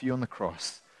life for you on the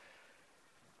cross,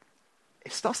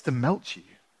 it starts to melt you.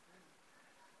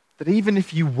 That even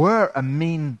if you were a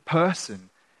mean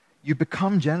person, you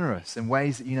become generous in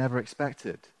ways that you never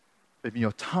expected. In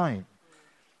your time,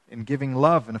 in giving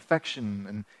love and affection,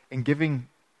 and in giving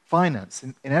finance,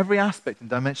 in every aspect and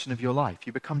dimension of your life,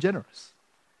 you become generous.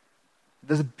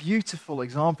 There's a beautiful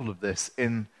example of this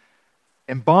in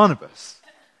Barnabas.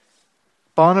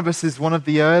 Barnabas is one of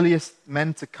the earliest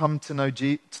men to come to know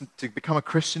to become a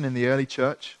Christian in the early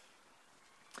church.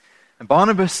 And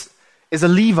Barnabas is a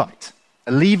Levite.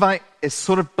 A Levite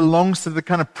belongs to the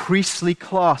kind of priestly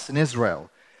class in Israel.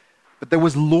 But there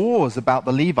was laws about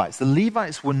the Levites. The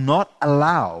Levites were not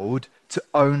allowed to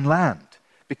own land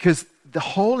because the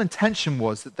whole intention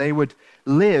was that they would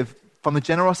live from the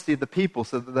generosity of the people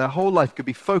so that their whole life could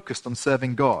be focused on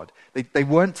serving God. They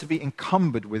weren't to be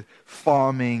encumbered with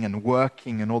farming and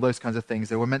working and all those kinds of things.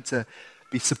 They were meant to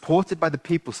be supported by the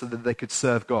people so that they could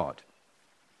serve God.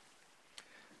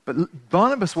 But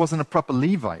Barnabas wasn't a proper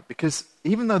Levite because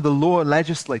even though the law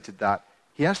legislated that,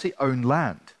 he actually owned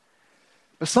land.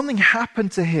 But something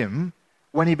happened to him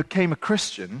when he became a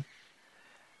Christian,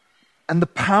 and the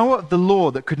power of the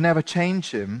law that could never change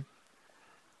him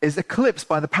is eclipsed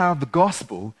by the power of the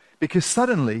gospel, because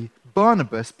suddenly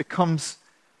Barnabas becomes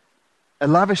a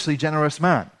lavishly generous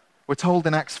man. We're told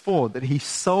in Acts 4 that he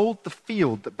sold the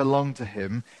field that belonged to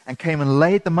him and came and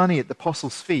laid the money at the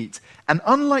apostles' feet. And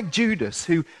unlike Judas,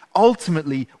 who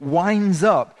ultimately winds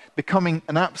up becoming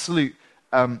an absolute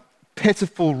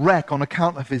pitiful wreck on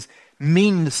account of his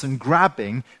meanness and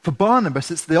grabbing, for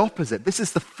Barnabas it's the opposite. This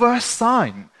is the first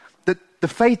sign that the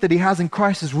faith that he has in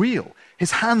Christ is real.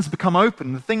 His hands become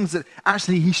open. The things that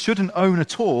actually he shouldn't own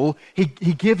at all, he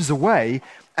gives away.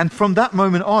 And from that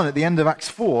moment on, at the end of Acts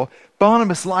 4,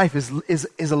 Barnabas' life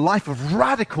is a life of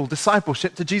radical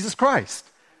discipleship to Jesus Christ.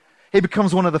 He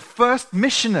becomes one of the first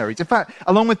missionaries. In fact,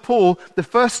 along with Paul, the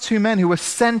first two men who were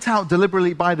sent out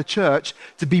deliberately by the church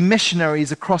to be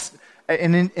missionaries across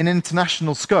in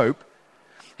international scope.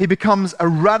 He becomes a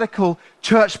radical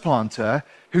church planter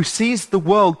who sees the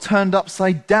world turned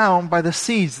upside down by the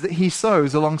seeds that he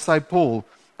sows alongside Paul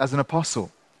as an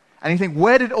apostle. And you think,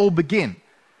 where did it all begin?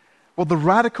 Well, the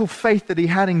radical faith that he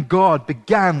had in God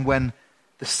began when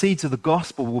the seeds of the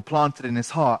gospel were planted in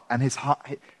his heart, and his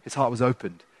heart was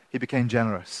opened. He became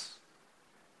generous.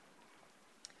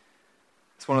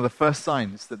 It's one of the first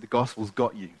signs that the gospel's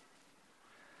got you.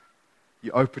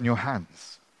 You open your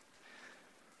hands.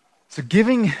 So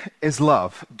giving is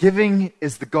love. Giving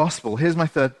is the gospel. Here's my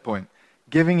third point.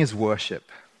 Giving is worship.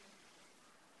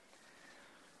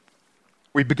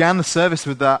 We began the service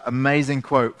with that amazing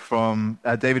quote from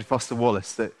David Foster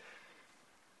Wallace that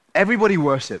everybody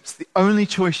worships. The only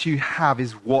choice you have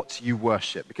is what you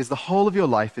worship, because the whole of your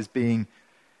life is being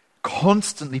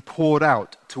constantly poured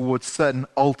out towards certain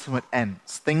ultimate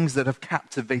ends, things that have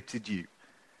captivated you,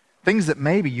 things that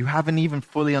maybe you haven't even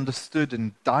fully understood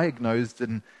and diagnosed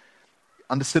and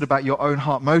understood about your own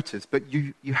heart motives, but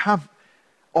you have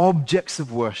objects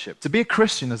of worship. To be a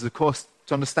Christian is, of course,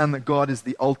 to understand that God is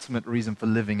the ultimate reason for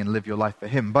living and live your life for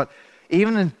Him. But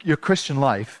even in your Christian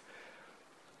life,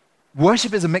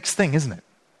 worship is a mixed thing, isn't it?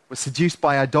 We're seduced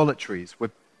by idolatries.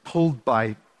 We're pulled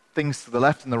by things to the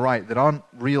left and the right that aren't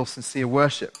real, sincere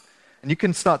worship. And you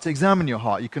can start to examine your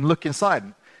heart. You can look inside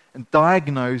and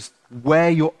diagnose where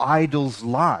your idols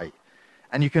lie.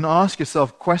 And you can ask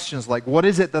yourself questions like, what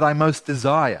is it that I most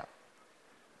desire?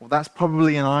 Well, that's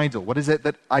probably an idol. What is it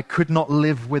that I could not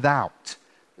live without?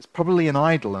 It's probably an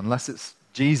idol unless it's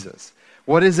Jesus.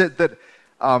 What is it that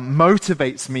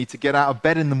motivates me to get out of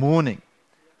bed in the morning?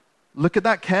 Look at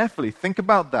that carefully. Think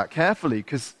about that carefully,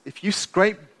 because if you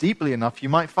scrape deeply enough, you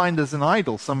might find there's an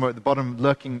idol somewhere at the bottom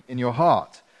lurking in your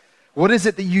heart. What is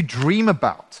it that you dream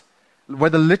about,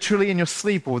 whether literally in your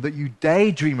sleep or that you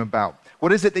daydream about?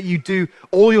 What is it that you do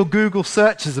all your Google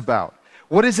searches about?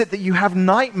 What is it that you have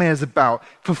nightmares about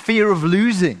for fear of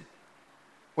losing?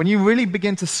 When you really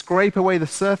begin to scrape away the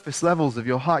surface levels of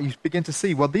your heart, you begin to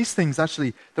see, well, these things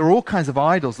actually, there are all kinds of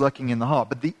idols lurking in the heart.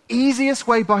 But the easiest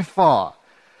way by far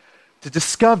to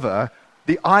discover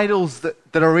the idols that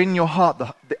are in your heart,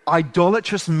 the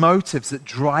idolatrous motives that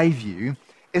drive you,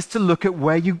 is to look at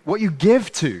what you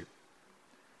give to,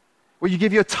 what you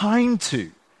give your time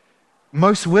to,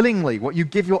 most willingly, what you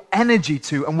give your energy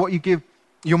to, and what you give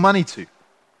your money to,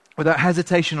 without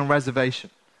hesitation or reservation.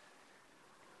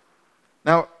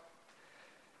 Now,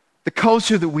 the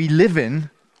culture that we live in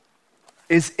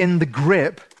is in the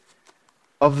grip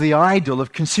of the idol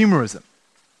of consumerism.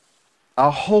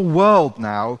 Our whole world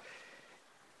now,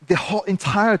 the whole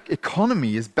entire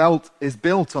economy is built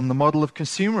on the model of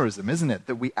consumerism, isn't it?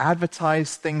 That we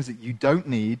advertise things that you don't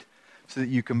need so that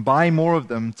you can buy more of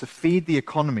them to feed the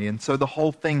economy, and so the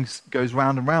whole thing goes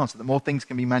round and round so that more things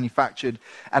can be manufactured,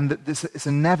 and that it's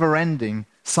a never-ending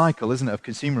cycle, isn't it, of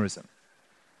consumerism.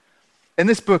 In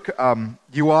this book,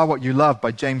 You Are What You Love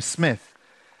by James Smith,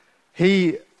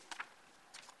 he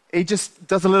just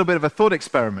does a little bit of a thought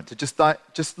experiment to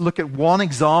just look at one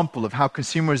example of how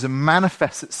consumerism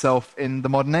manifests itself in the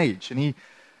modern age. And he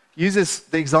uses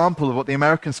the example of what the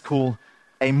Americans call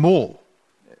a mall.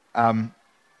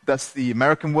 That's the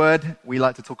American word. We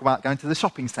like to talk about going to the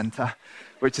shopping center,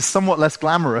 which is somewhat less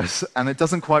glamorous, and it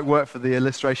doesn't quite work for the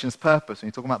illustration's purpose. When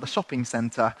you talk about the shopping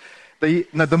center,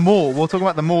 the mall, we'll talk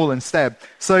about the mall instead.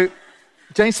 So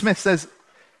James Smith says,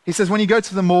 when you go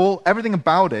to the mall, everything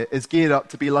about it is geared up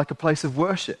to be like a place of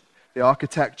worship. The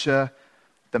architecture,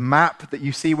 the map that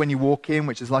you see when you walk in,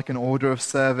 which is like an order of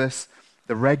service,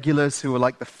 the regulars who are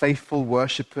like the faithful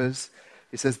worshippers.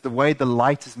 He says the way the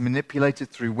light is manipulated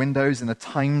through windows in a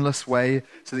timeless way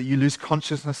so that you lose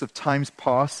consciousness of time's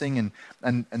passing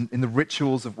and in the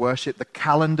rituals of worship, the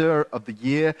calendar of the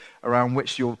year around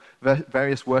which your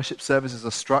various worship services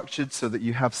are structured so that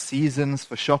you have seasons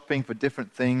for shopping for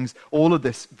different things. All of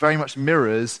this very much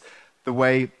mirrors the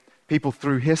way people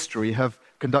through history have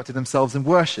conducted themselves in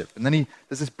worship. And then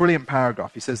there's this brilliant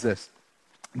paragraph. He says this: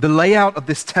 the layout of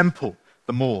this temple,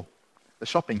 the mall, the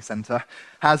shopping center,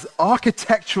 has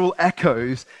architectural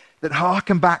echoes that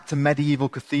harken back to medieval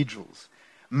cathedrals,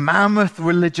 mammoth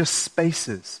religious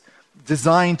spaces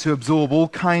designed to absorb all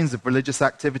kinds of religious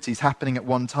activities happening at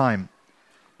one time.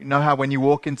 You know how when you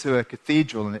walk into a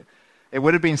cathedral, and it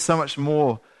would have been so much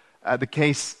more the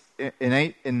case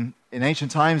in ancient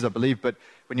times, I believe, but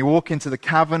when you walk into the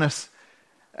cavernous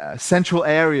central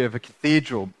area of a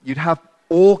cathedral, you'd have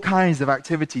all kinds of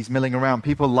activities milling around.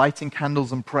 People lighting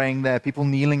candles and praying there. People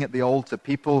kneeling at the altar.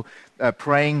 People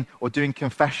praying or doing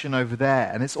confession over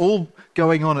there. And it's all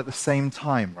going on at the same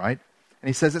time, right? And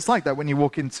he says it's like that when you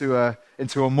walk into a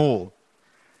mall.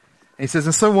 And he says,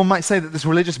 and so one might say that this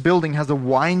religious building has a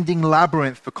winding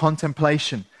labyrinth for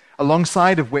contemplation,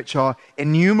 alongside of which are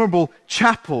innumerable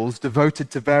chapels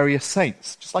devoted to various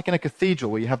saints. Just like in a cathedral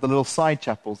where you have the little side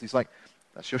chapels. He's like,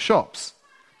 that's your shops.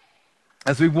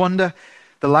 As we wander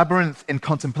the labyrinth in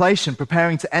contemplation,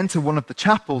 preparing to enter one of the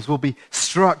chapels, will be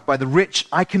struck by the rich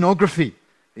iconography,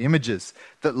 the images,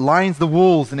 that lines the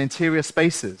walls and interior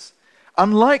spaces.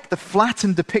 Unlike the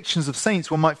flattened depictions of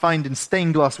saints one might find in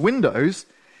stained glass windows,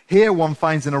 here one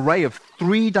finds an array of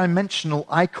three-dimensional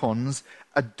icons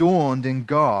adorned in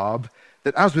garb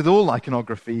that, as with all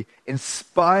iconography,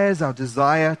 inspires our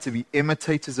desire to be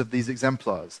imitators of these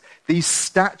exemplars. These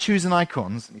statues and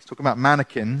icons, and he's talking about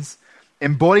mannequins,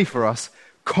 embody for us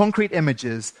concrete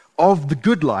images of the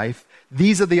good life.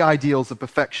 These are the ideals of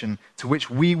perfection to which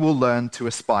we will learn to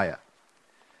aspire.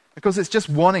 Because it's just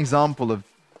one example of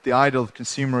the idol of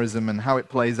consumerism and how it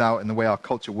plays out in the way our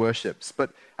culture worships. But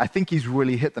I think he's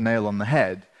really hit the nail on the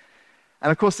head.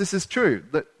 And of course, this is true,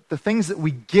 that the things that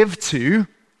we give to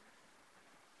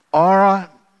are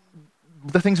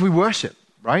the things we worship,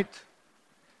 right?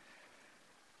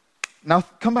 Now,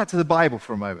 come back to the Bible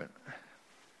for a moment.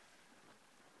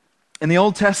 In the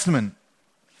Old Testament,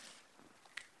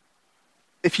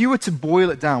 if you were to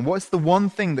boil it down, what's the one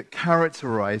thing that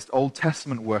characterized Old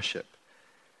Testament worship?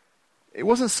 It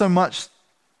wasn't so much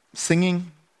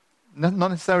singing, not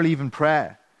necessarily even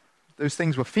prayer. Those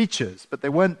things were features, but they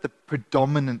weren't the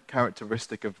predominant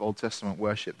characteristic of Old Testament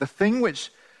worship. The thing which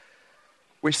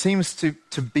seems to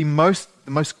be the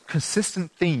most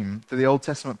consistent theme to the Old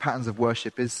Testament patterns of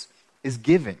worship is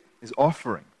giving, is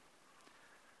offering.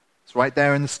 It's right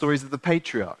there in the stories of the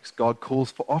patriarchs. God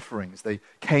calls for offerings.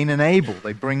 Cain and Abel,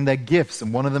 they bring their gifts,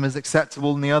 and one of them is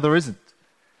acceptable and the other isn't.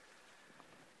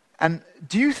 And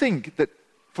do you think that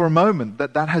for a moment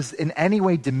that has in any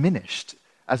way diminished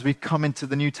as we come into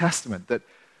the New Testament? That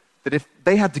if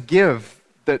they had to give,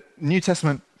 that New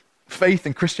Testament faith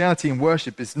and Christianity and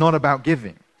worship is not about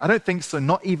giving? I don't think so,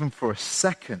 not even for a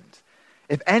second.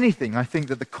 If anything, I think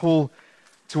that the call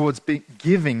towards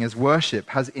giving as worship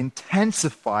has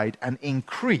intensified and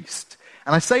increased.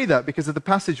 And I say that because of the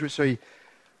passage which I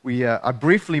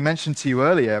briefly mentioned to you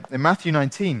earlier in Matthew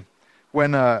 19,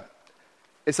 when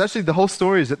it's actually the whole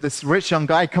story is that this rich young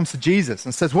guy comes to Jesus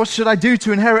and says, "What should I do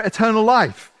to inherit eternal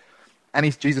life?"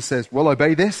 And Jesus says, "Well,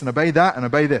 obey this and obey that and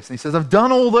obey this." And he says, "I've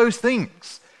done all those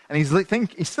things." And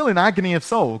he's still in agony of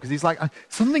soul because he's like,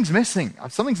 something's missing.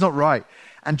 Something's not right.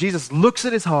 And Jesus looks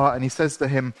at his heart and he says to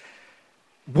him,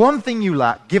 "One thing you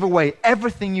lack, give away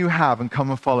everything you have and come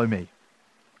and follow me."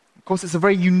 Of course, it's a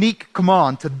very unique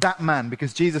command to that man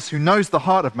because Jesus, who knows the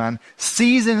heart of man,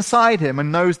 sees inside him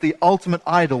and knows the ultimate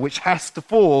idol which has to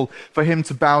fall for him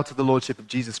to bow to the lordship of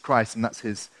Jesus Christ, and that's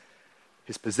his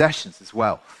possessions, his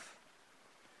wealth.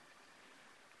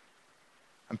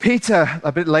 And Peter,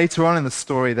 a bit later on in the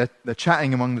story, they're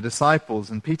chatting among the disciples,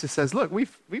 and Peter says, "Look,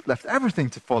 we've left everything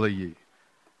to follow you."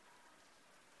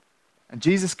 And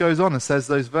Jesus goes on and says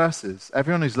those verses,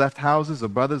 "Everyone who's left houses or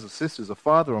brothers or sisters or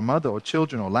father or mother or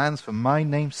children or lands for my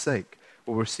name's sake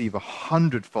will receive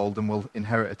 100-fold and will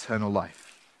inherit eternal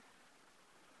life."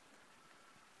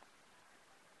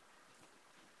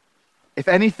 If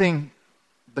anything,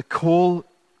 the call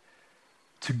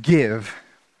to give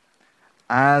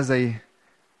as a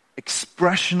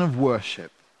expression of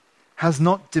worship has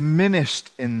not diminished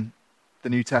in the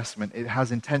New Testament. It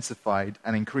has intensified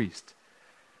and increased.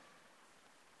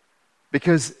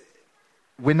 Because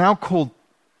we're now called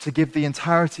to give the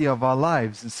entirety of our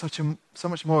lives in so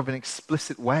much more of an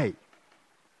explicit way.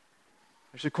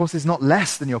 Which, of course, is not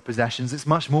less than your possessions. It's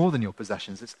much more than your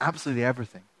possessions. It's absolutely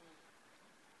everything.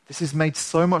 This is made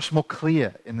so much more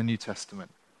clear in the New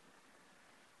Testament.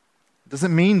 It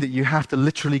doesn't mean that you have to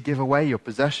literally give away your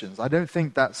possessions. I don't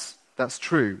think that's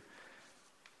true.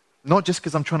 Not just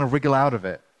because I'm trying to wriggle out of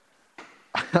it.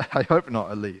 I hope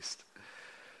not, at least.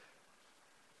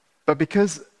 But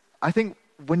because I think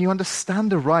when you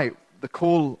understand aright the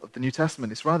call of the New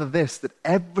Testament, it's rather this, that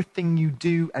everything you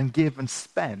do and give and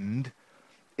spend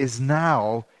is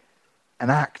now an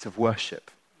act of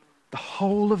worship. The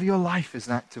whole of your life is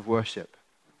an act of worship.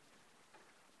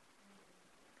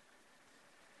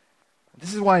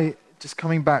 This is why, just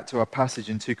coming back to our passage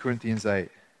in 2 Corinthians 8,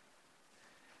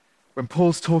 when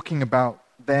Paul's talking about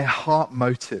their heart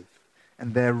motive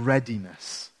and their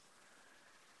readiness,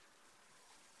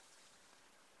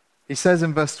 he says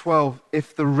in verse 12,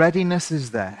 if the readiness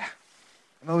is there,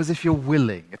 in other words, if you're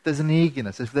willing, if there's an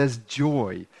eagerness, if there's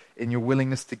joy in your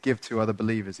willingness to give to other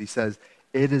believers, he says,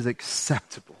 it is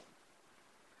acceptable.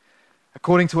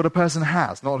 According to what a person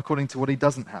has, not according to what he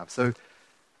doesn't have. So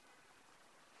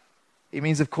it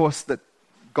means, of course, that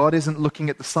God isn't looking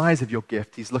at the size of your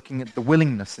gift. He's looking at the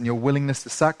willingness and your willingness to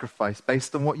sacrifice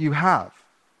based on what you have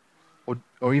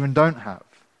or even don't have.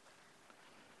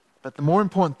 But the more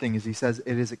important thing is he says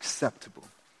it is acceptable.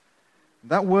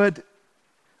 That word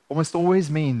almost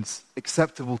always means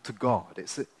acceptable to God.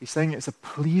 He's saying it's a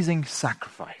pleasing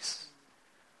sacrifice.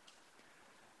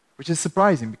 Which is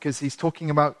surprising because he's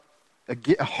talking about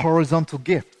a horizontal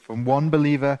gift from one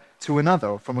believer to another,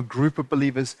 or from a group of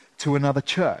believers to another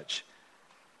church.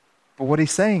 But what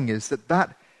he's saying is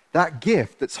that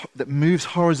gift that moves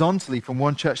horizontally from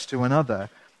one church to another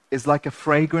is like a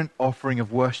fragrant offering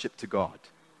of worship to God.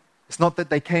 It's not that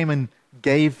they came and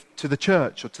gave to the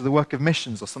church or to the work of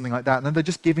missions or something like that. No, they're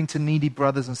just giving to needy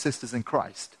brothers and sisters in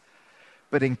Christ.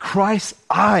 But in Christ's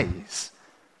eyes,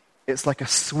 it's like a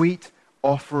sweet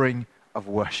offering of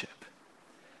worship.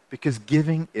 Because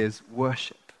giving is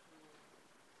worship.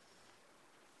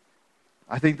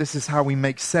 I think this is how we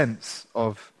make sense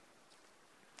of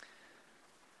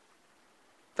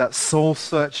that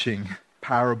soul-searching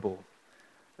parable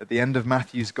at the end of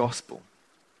Matthew's gospel.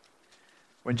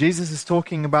 When Jesus is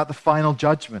talking about the final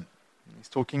judgment, he's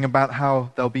talking about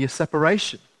how there'll be a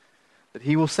separation, that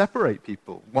he will separate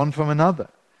people, one from another,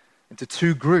 into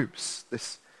two groups,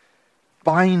 this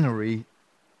binary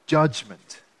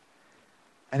judgment.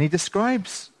 And he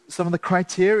describes some of the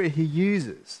criteria he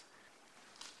uses.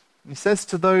 He says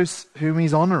to those whom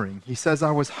he's honoring, he says,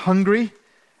 I was hungry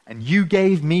and you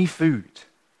gave me food.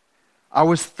 I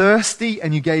was thirsty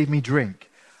and you gave me drink.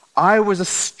 I was a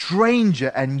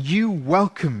stranger and you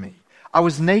welcomed me. I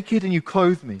was naked and you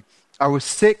clothed me. I was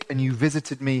sick and you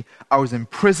visited me. I was in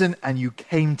prison and you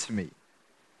came to me.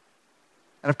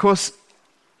 And of course,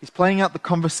 he's playing out the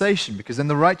conversation because then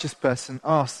the righteous person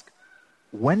asks,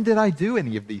 when did I do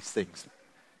any of these things?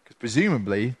 Because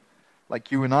presumably,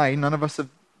 like you and I, none of us have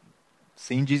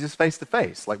seen Jesus face to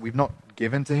face. Like we've not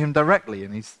given to him directly.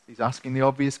 And he's asking the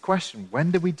obvious question,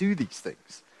 when did we do these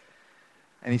things?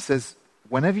 And he says,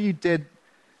 whenever you did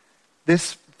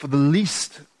this for the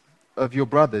least of your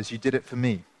brothers, you did it for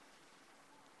me.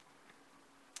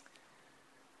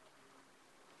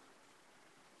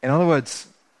 In other words,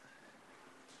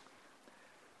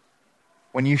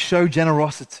 when you show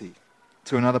generosity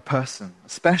to another person,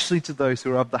 especially to those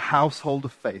who are of the household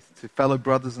of faith, to fellow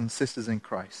brothers and sisters in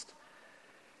Christ,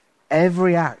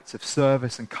 every act of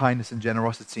service and kindness and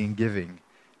generosity and giving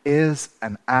is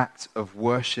an act of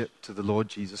worship to the Lord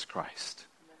Jesus Christ.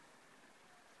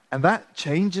 And that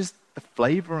changes the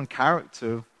flavor and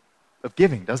character of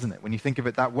giving, doesn't it? When you think of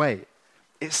it that way.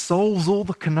 It solves all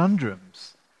the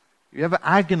conundrums. You ever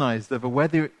agonized over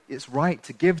whether it's right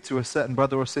to give to a certain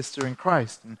brother or sister in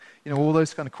Christ? And, all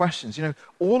those kind of questions.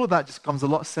 All of that just becomes a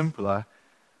lot simpler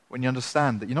when you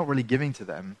understand that you're not really giving to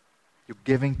them. You're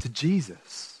giving to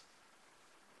Jesus.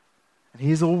 And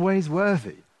he is always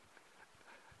worthy.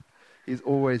 He is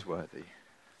always worthy.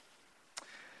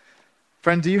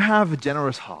 Friend, do you have a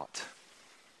generous heart?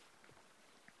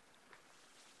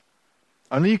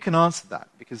 Only you can answer that,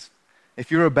 because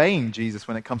if you're obeying Jesus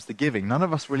when it comes to giving, none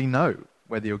of us really know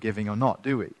whether you're giving or not,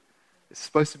 do we? It's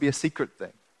supposed to be a secret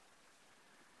thing.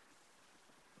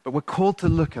 But we're called to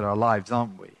look at our lives,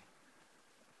 aren't we?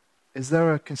 Is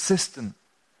there a consistent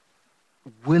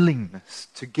willingness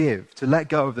to give, to let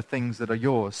go of the things that are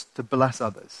yours, to bless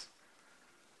others?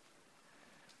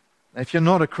 Now, if you're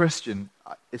not a Christian,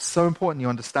 it's so important you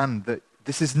understand that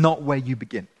this is not where you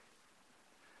begin.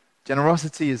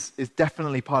 Generosity is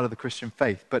definitely part of the Christian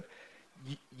faith, but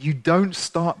you don't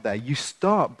start there. You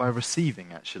start by receiving,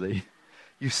 actually.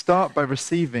 You start by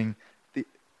receiving the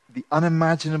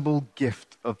unimaginable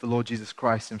gift of the Lord Jesus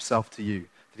Christ himself to you,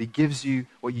 that he gives you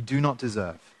what you do not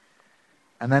deserve.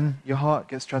 And then your heart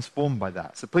gets transformed by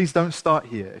that. So please don't start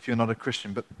here if you're not a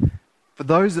Christian. But for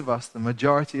those of us, the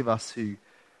majority of us who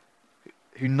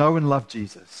know and love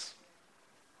Jesus,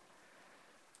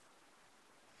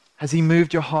 has he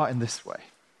moved your heart in this way?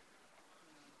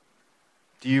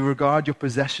 Do you regard your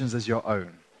possessions as your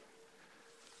own?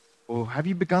 Or have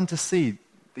you begun to see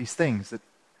these things, that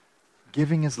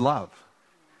giving is love,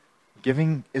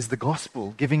 giving is the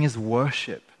gospel, giving is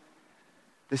worship?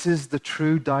 This is the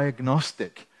true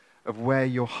diagnostic of where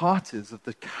your heart is, of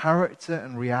the character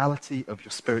and reality of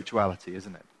your spirituality,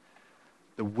 isn't it?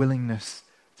 The willingness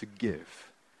to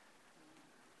give.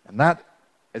 And that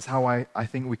is how I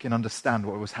think we can understand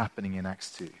what was happening in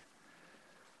Acts 2.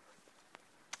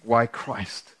 Why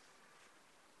Christ,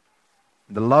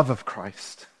 the love of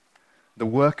Christ, the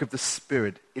work of the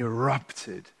Spirit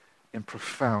erupted in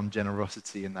profound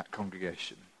generosity in that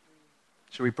congregation.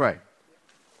 Shall we pray?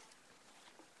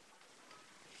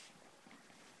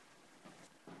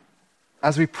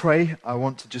 As we pray, I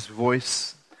want to just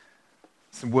voice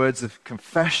some words of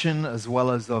confession as well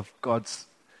as of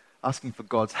asking for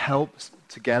God's help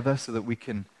together so that we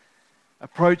can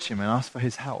approach him and ask for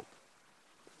his help.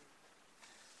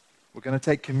 We're going to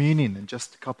take communion in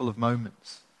just a couple of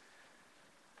moments.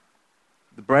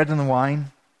 The bread and the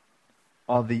wine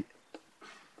are the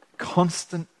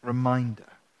constant reminder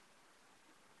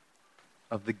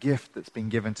of the gift that's been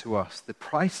given to us, the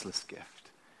priceless gift,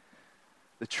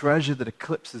 the treasure that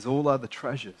eclipses all other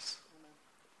treasures,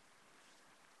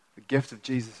 the gift of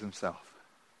Jesus himself.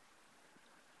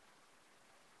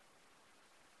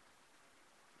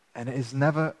 And it's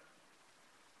never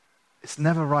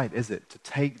right, is it, to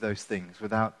take those things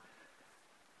without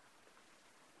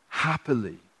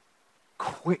happily,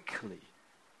 quickly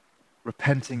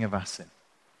repenting of our sin.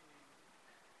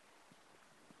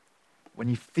 When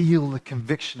you feel the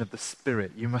conviction of the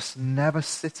Spirit, you must never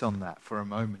sit on that for a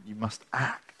moment. You must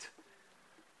act.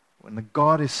 When the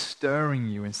God is stirring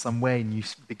you in some way and you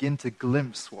begin to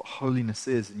glimpse what holiness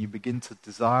is and you begin to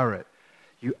desire it,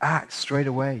 you act straight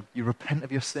away. You repent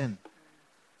of your sin.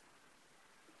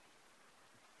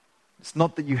 It's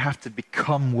not that you have to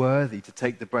become worthy to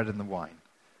take the bread and the wine.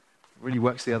 It really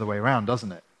works the other way around,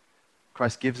 doesn't it?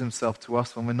 Christ gives himself to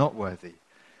us when we're not worthy.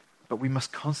 But we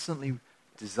must constantly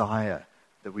desire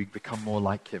that we become more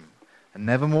like him. And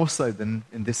never more so than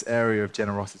in this area of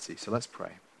generosity. So let's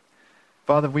pray.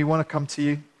 Father, we want to come to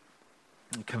you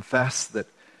and confess that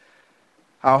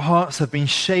our hearts have been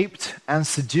shaped and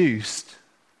seduced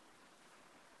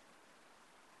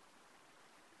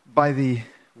by the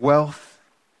wealth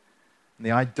and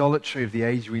the idolatry of the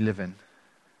age we live in,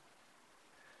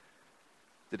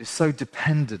 that is so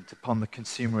dependent upon the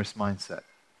consumerist mindset.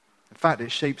 In fact,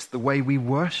 it shapes the way we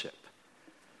worship.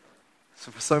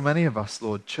 So for so many of us,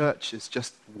 Lord, church is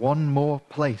just one more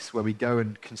place where we go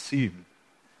and consume.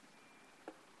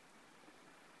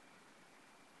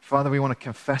 Father, we want to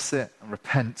confess it and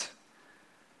repent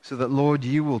so that, Lord,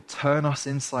 you will turn us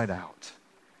inside out.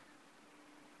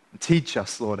 And teach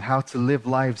us, Lord, how to live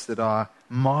lives that are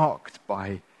marked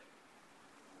by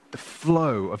the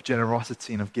flow of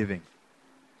generosity and of giving.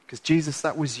 Because Jesus,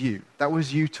 that was you. That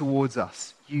was you towards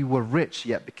us. You were rich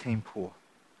yet became poor,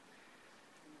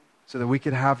 so that we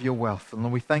could have your wealth. And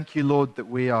Lord, we thank you, Lord, that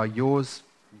we are yours,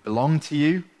 belong to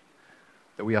you,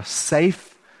 that we are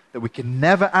safe, that we can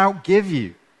never outgive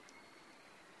you.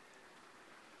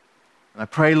 And I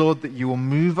pray, Lord, that you will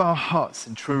move our hearts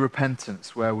in true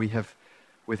repentance where we have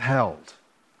withheld.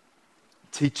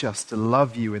 Teach us to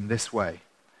love you in this way.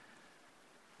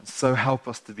 And so help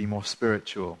us to be more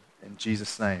spiritual. In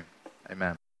Jesus' name,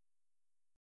 amen.